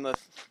book, in the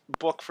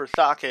book for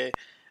sake,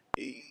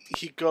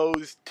 he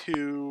goes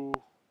to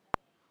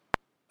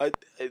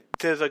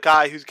there's a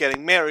guy who's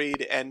getting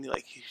married, and,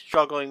 like, he's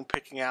struggling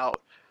picking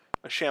out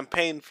a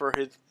champagne for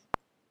his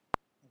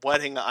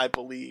wedding, I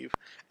believe,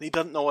 and he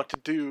doesn't know what to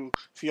do.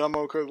 So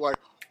Yamaoka is like,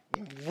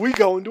 we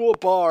go into a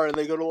bar, and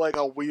they go to like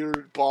a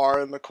weird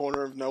bar in the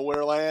corner of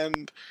nowhere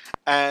land,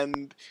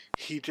 and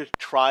he just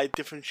tried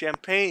different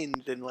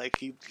champagnes, and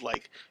like you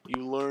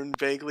learn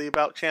vaguely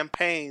about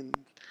champagne,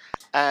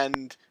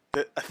 and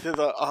the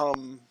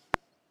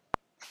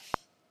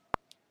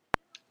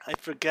I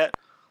forget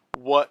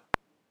what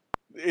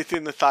it's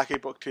in the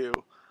sake book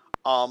too,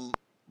 but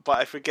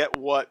I forget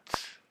what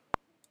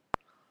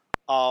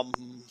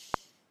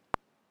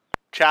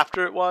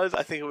chapter it was.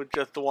 I think it was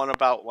just the one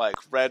about like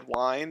red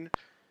wine,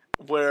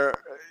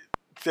 where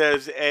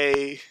there's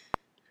a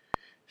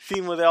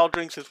scene where they all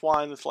drink this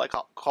wine that's like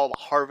called a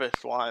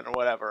harvest wine or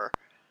whatever,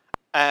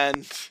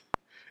 and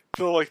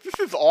they're like, "This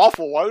is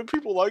awful. Why do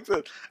people like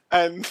this?"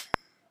 And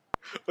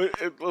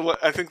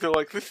I think they're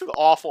like, "This is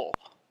awful.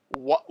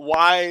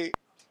 Why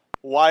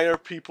are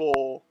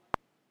people?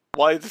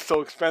 Why is it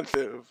so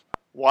expensive?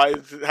 Why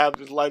does it have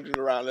this legend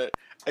around it?"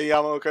 And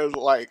Yamaoka's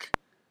like,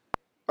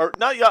 or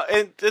not,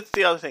 and that's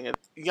the other thing.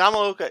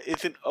 Yamaoka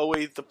isn't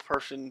always the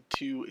person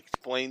to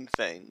explain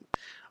things,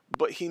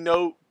 but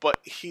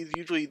he's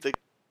usually the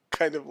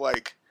kind of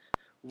like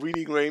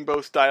Reading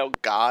Rainbow style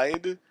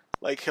guide.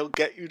 Like, he'll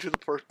get you to the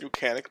person who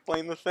can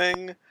explain the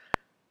thing,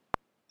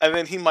 and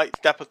then he might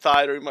step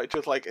aside, or he might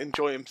just like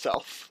enjoy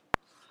himself.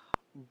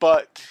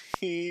 But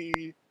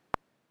he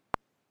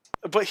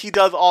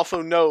does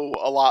also know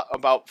a lot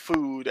about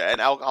food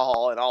and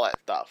alcohol and all that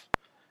stuff,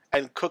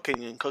 and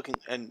cooking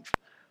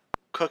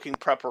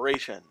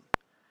preparation.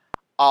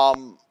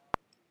 And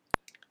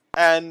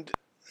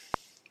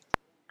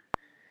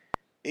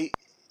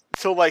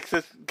so like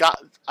this guy,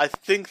 I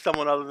think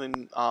someone other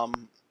than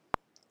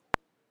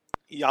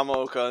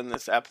Yamaoka in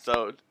this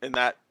episode, in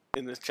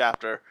this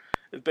chapter,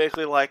 is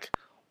basically like,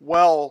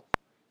 well,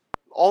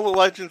 all the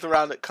legends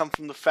around it come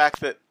from the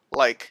fact that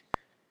like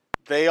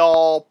they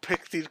all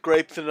picked these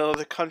grapes in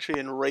another country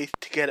and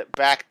raced to get it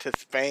back to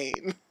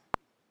Spain,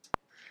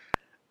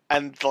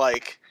 and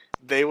like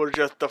they were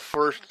just the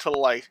first to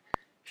like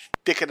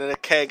stick it in a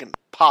keg and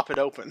pop it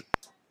open.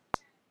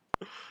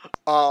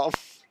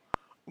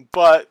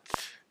 But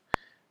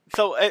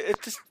so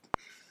it's just,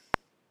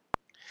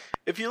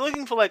 if you're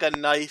looking for like a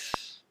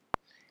nice,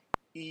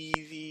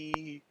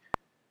 easy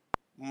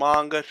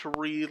manga to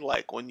read,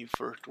 like when you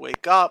first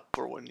wake up,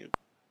 or when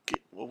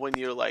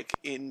you're like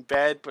in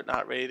bed but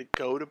not ready to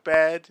go to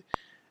bed,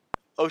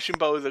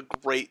 Oshinbo is a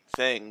great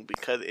thing,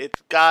 because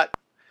it's got,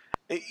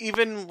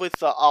 even with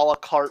the a la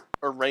carte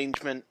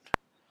arrangement,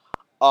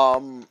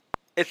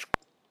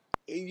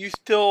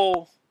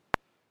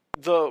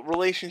 the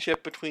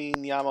relationship between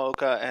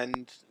Yamaoka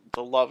and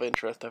the love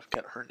interest, I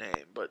forget her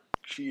name, but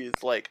she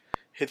is like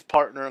his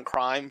partner in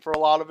crime for a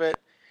lot of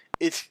it.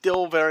 It's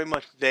still very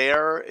much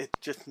there. It's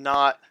just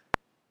not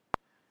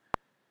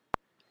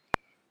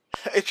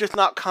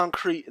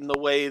concrete in the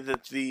way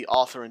that the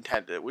author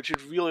intended, which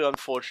is really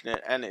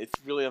unfortunate, and it's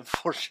really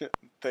unfortunate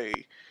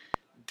they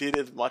did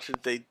as much as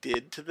they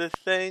did to this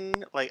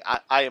thing. Like,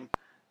 I am,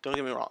 don't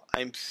get me wrong,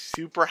 I'm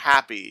super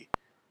happy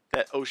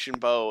that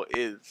Oshinbo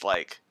is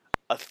like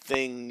a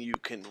thing you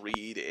can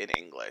read in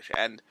English,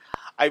 and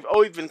I've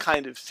always been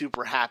kind of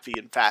super happy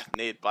and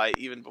fascinated by it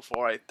even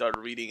before I started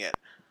reading it,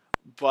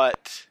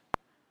 but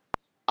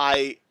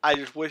I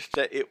just wish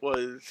that it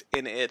was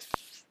in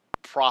its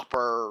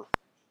proper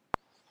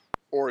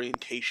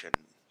orientation.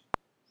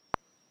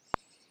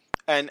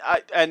 And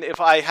if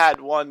I had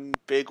one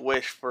big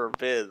wish for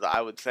Viz,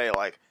 I would say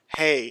like,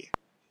 hey,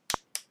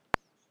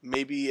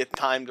 maybe it's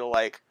time to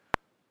like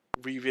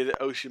revisit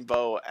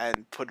Oshinbo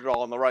and put it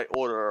all in the right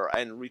order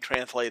and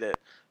retranslate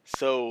it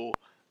so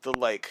the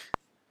like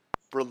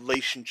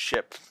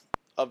relationship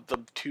of the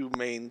two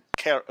main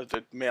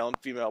the male and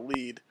female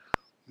lead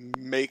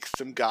makes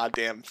some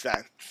goddamn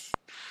sense.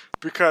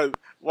 Because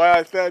while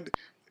I said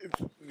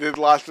there's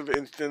lots of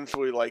instances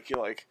where you're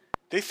like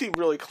they seem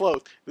really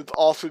close, there's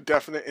also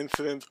definite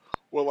incidents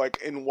where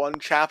like in one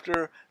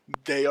chapter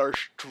they are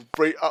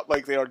straight up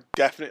like they are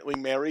definitely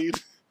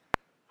married.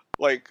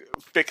 Like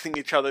fixing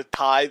each other's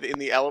ties in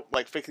the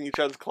like fixing each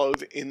other's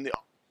clothes in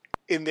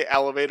the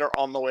elevator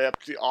on the way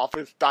up to the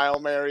office, style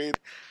married,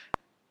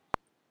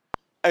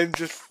 and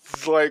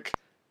just like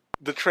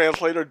the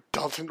translator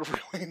doesn't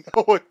really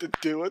know what to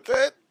do with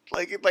it.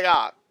 Like it's like,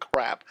 ah,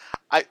 crap.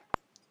 I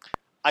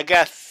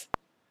guess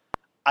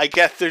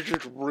they're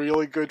just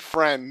really good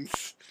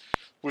friends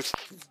with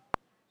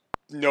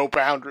no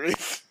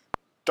boundaries.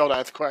 Don't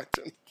ask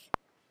questions.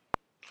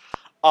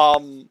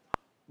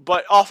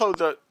 But also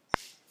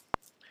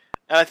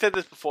and I said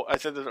this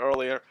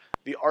earlier,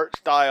 the art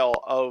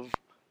style of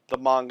the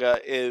manga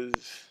it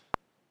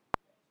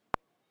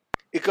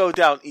goes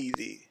down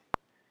easy.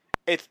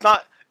 It's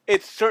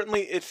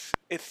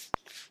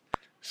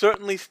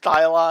certainly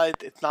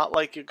stylized. It's not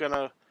like you're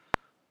gonna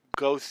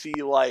go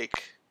see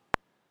like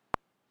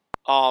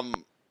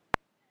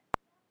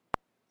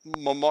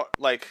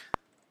like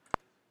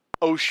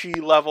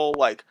Oshi level,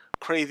 like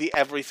crazy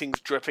everything's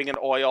dripping in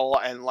oil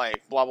and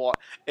like blah blah.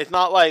 It's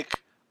not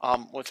like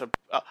what's a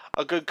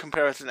good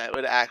comparison that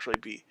would actually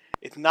be.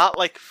 It's not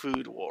like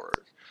Food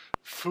Wars.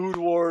 Food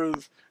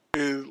Wars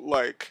is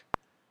like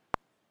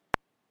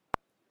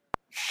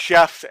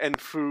chefs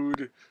and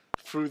food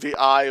through the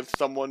eye of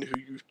someone who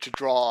used to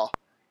draw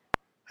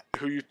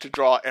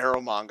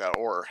ero manga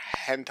or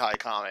hentai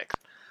comics.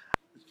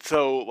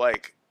 So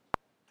like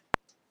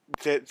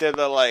they're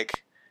the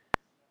like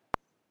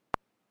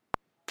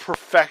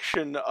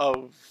perfection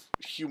of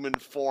human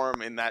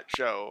form in that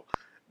show.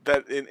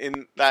 That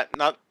in that,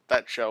 not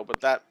that show,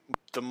 but that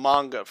the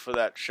manga for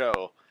that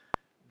show,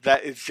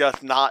 that is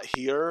just not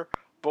here.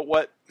 But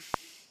what?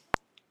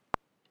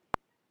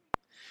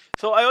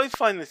 So I always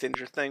find this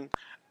interesting.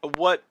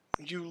 What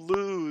you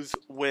lose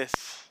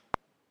with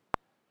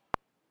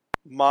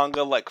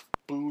manga like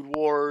Food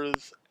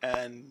Wars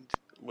and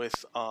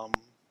with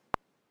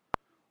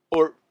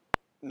or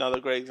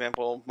another great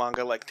example,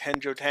 manga like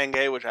Tenjo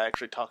Tenge, which I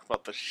actually talked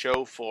about the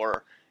show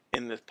for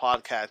in this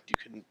podcast. You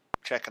can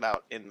check it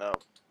out in the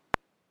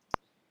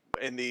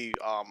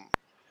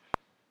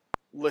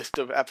list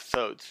of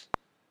episodes.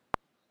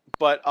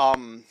 But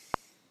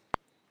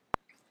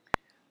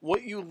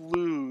what you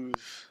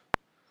lose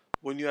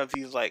when you have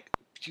these like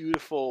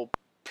beautiful,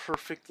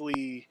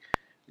 perfectly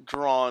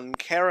drawn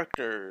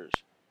characters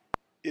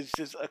is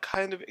just a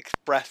kind of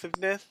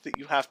expressiveness that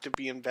you have to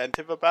be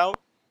inventive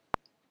about.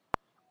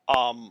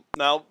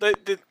 Now,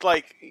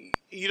 like,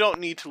 you don't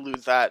need to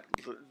lose that.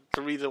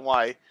 The reason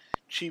why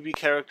chibi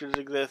characters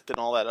exist and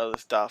all that other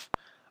stuff.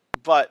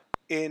 But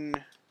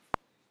in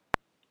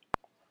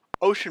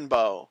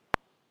Oshinbo,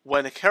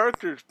 when a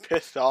character's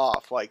pissed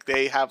off, like,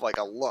 they have, like,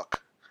 a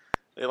look.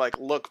 They, like,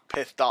 look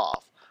pissed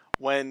off.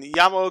 When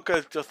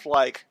Yamaoka's just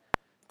like,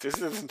 this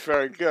isn't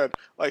very good.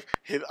 Like,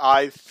 his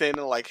eyes thin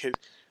and, like, his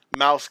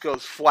mouth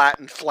goes flat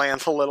and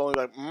slants a little. He's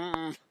like,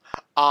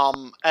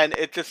 and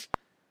it just...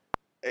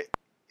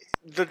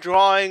 the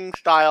drawing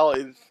style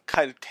is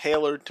kind of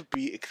tailored to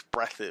be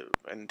expressive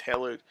and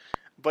tailored,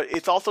 but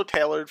it's also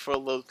tailored for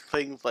those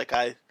things like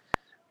I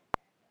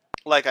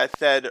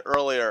said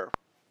earlier,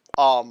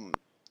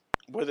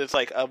 where there's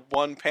like a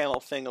one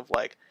panel thing of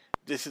like,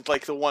 this is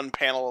like the one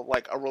panel of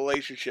like a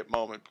relationship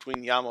moment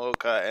between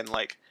Yamaoka and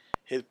like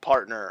his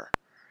partner,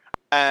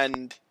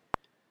 and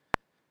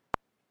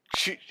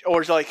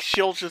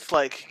she'll just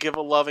like give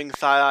a loving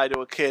side eye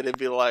to a kid and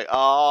be like,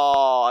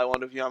 "Oh, I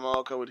wonder if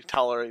Yamaoka would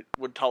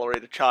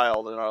tolerate a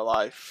child in our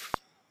life."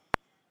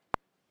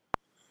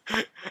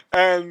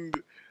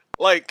 And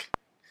like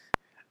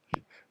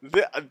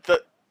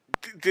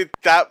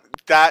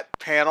that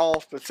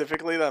panel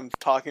specifically that I'm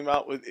talking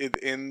about is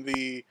in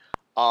the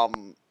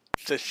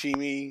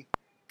sashimi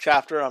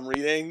chapter I'm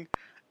reading,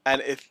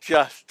 and it's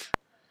just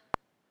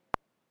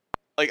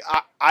like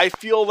I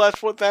feel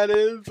that's what that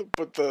is,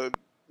 but the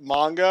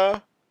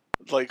manga,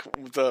 like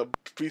the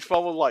Beast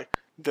Bubble, like,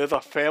 there's a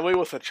family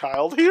with a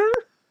child here?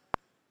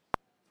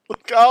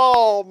 Like,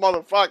 oh,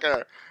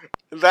 motherfucker.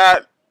 Is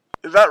that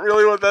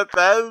really what that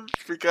says?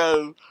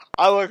 Because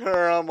I look at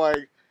her and I'm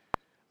like,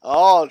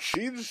 oh,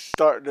 she's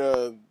starting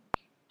to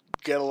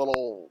get a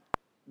little...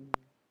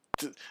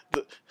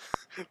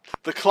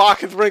 The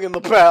clock is ringing the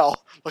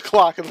bell. The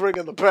clock is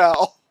ringing the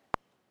bell.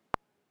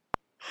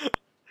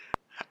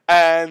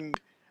 And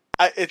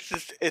it's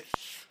just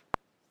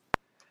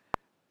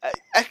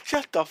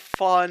a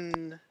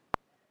fun.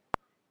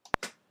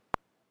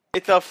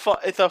 It's a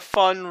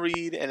fun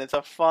read, and it's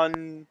a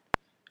fun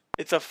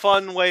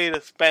way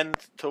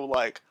to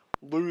like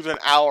lose an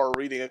hour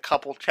reading a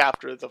couple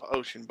chapters of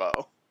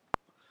Oshinbo.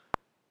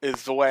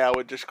 Is the way I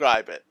would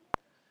describe it,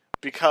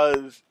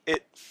 because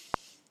it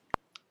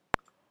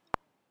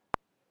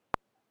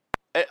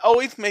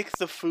always makes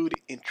the food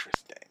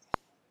interesting.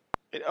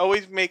 It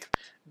always makes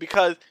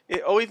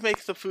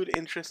the food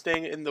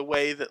interesting in the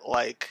way that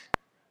like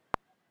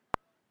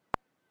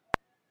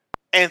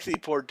Anthony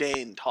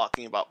Bourdain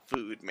talking about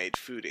food made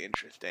food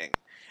interesting.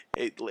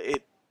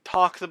 It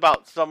talks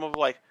about some of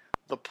like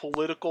the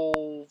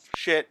political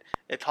shit.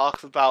 It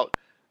talks about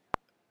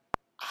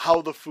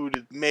how the food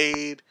is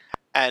made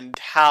and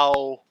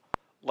how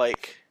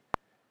like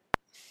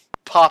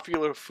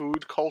popular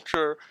food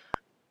culture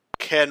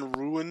can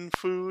ruin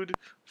food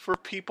for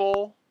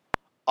people.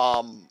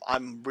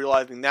 I'm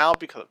realizing now,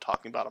 because I'm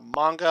talking about a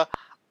manga,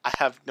 I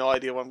have no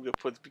idea what I'm going to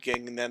put at the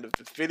beginning and end of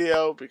this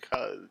video,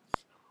 because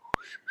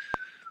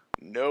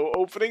no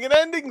opening and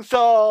ending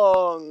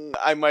song!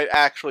 I might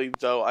actually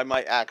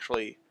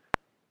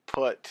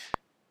put,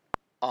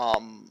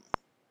 an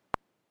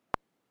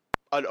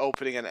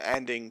opening and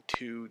ending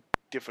to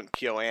different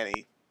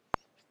KyoAni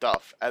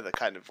stuff as a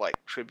kind of,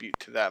 like, tribute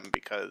to them,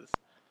 because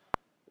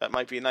that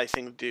might be a nice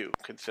thing to do,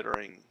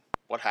 considering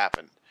what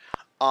happened.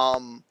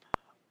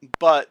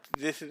 But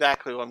this is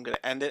actually what I'm going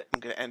to end it. I'm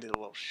going to end it a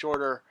little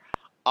shorter.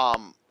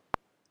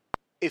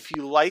 If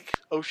you like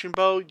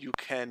Oshinbo, you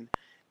can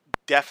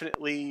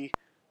definitely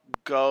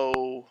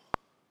go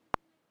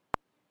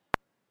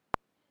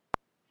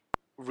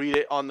read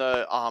it on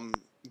the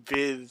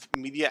Viz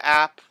Media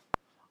app,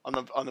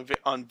 on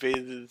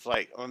Viz's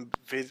on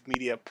Viz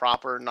Media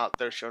proper, not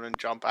their Shonen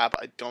Jump app.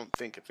 I don't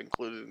think it's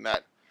included in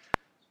that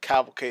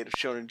cavalcade of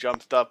Shonen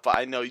Jump stuff, but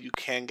I know you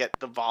can get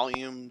the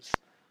volumes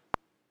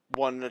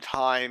one at a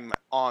time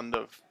on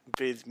the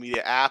Viz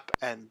Media app,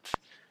 and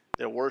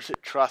They're worth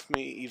it, trust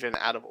me, even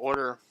out of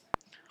order.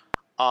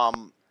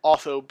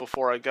 Also,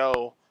 before I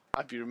go,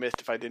 I'd be remiss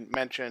if I didn't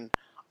mention,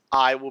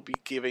 I will be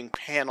giving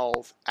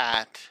panels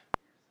at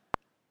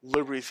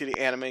Liberty City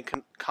Anime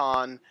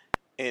Con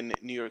in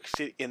New York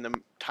City, in the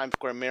Times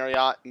Square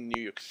Marriott in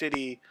New York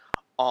City,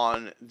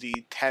 on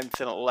the 10th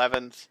and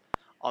 11th.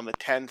 On the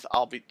 10th,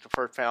 the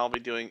first panel I'll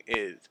be doing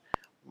is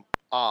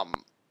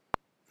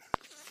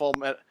Full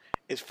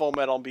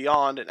Metal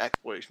Beyond, an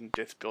exploration of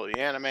disability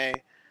anime,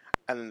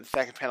 and then the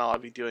second panel I'll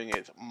be doing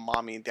is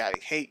Mommy and Daddy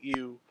Hate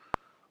You,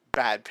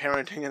 bad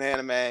parenting in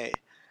anime,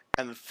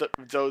 and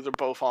those are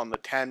both on the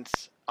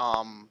 10th.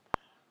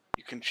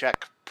 You can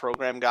check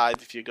program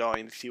guides if you're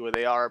going to see where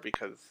they are,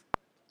 because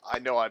I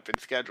know I've been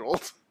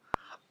scheduled.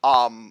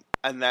 And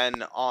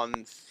then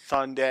on that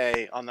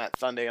Sunday, on the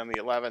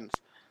 11th,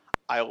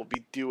 I will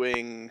be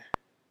doing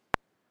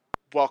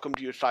Welcome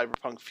to Your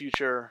Cyberpunk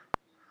Future.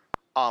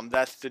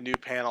 That's the new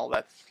panel.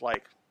 That's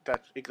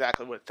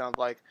exactly what it sounds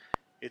like.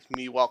 It's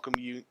me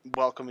welcoming you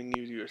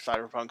to your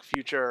cyberpunk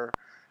future,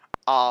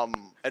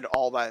 and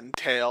all that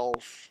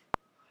entails.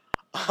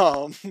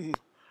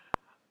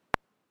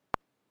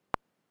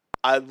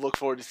 I look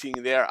forward to seeing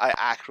you there. I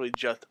actually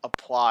just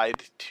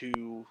applied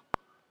to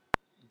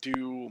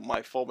do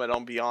my Full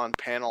Metal Beyond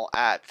panel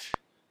at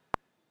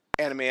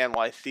Anime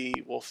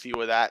NYC. We'll see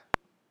where that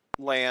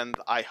lands.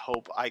 I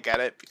hope I get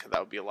it, because that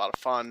would be a lot of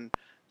fun.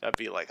 That'd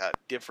be like a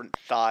different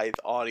size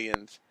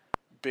audience,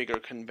 bigger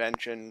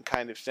convention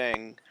kind of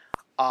thing.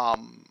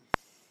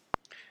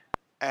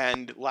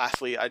 And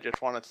lastly, I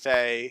just want to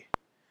say,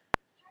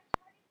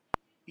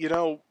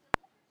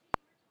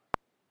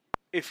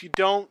 if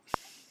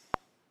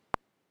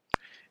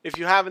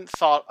you haven't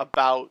thought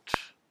about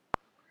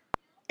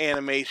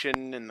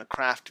animation and the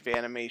craft of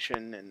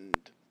animation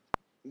and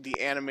the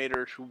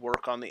animators who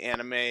work on the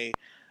anime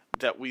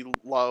that we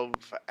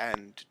love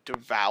and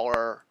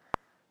devour,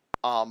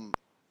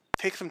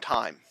 take some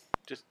time.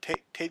 Just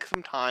take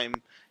some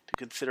time to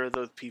consider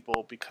those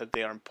people, because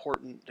they are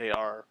important. They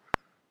are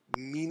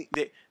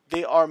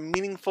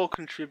meaningful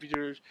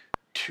contributors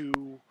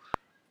to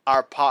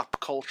our pop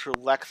culture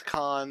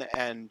lexicon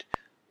and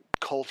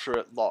culture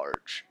at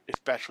large,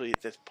 especially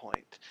at this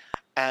point.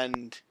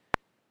 And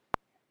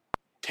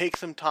take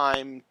some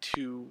time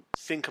to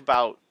think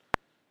about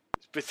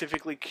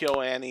specifically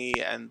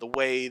KyoAni and the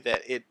way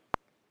that it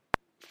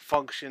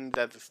functions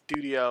as a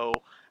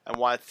studio and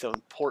why it's so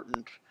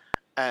important,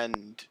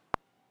 and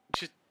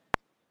just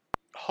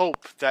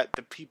hope that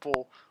the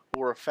people who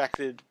were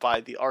affected by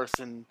the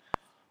arson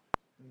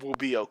will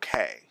be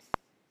okay.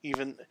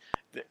 Even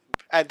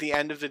at the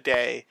end of the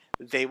day,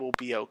 they will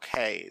be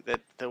okay.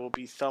 That there will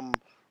be some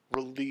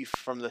relief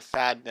from the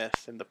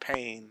sadness and the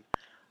pain.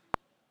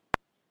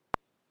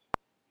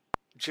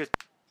 Just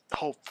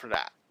hope for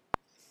that.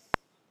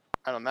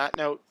 And on that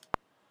note,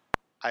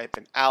 I have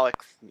been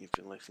Alex, and you've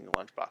been listening to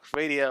Lunchbox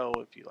Radio.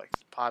 If you like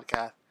this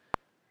podcast,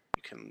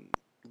 you can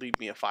leave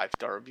me a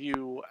 5-star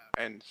review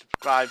and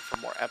subscribe for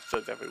more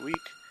episodes every week.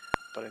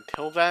 But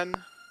until then,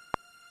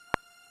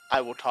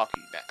 I will talk to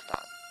you next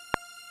time.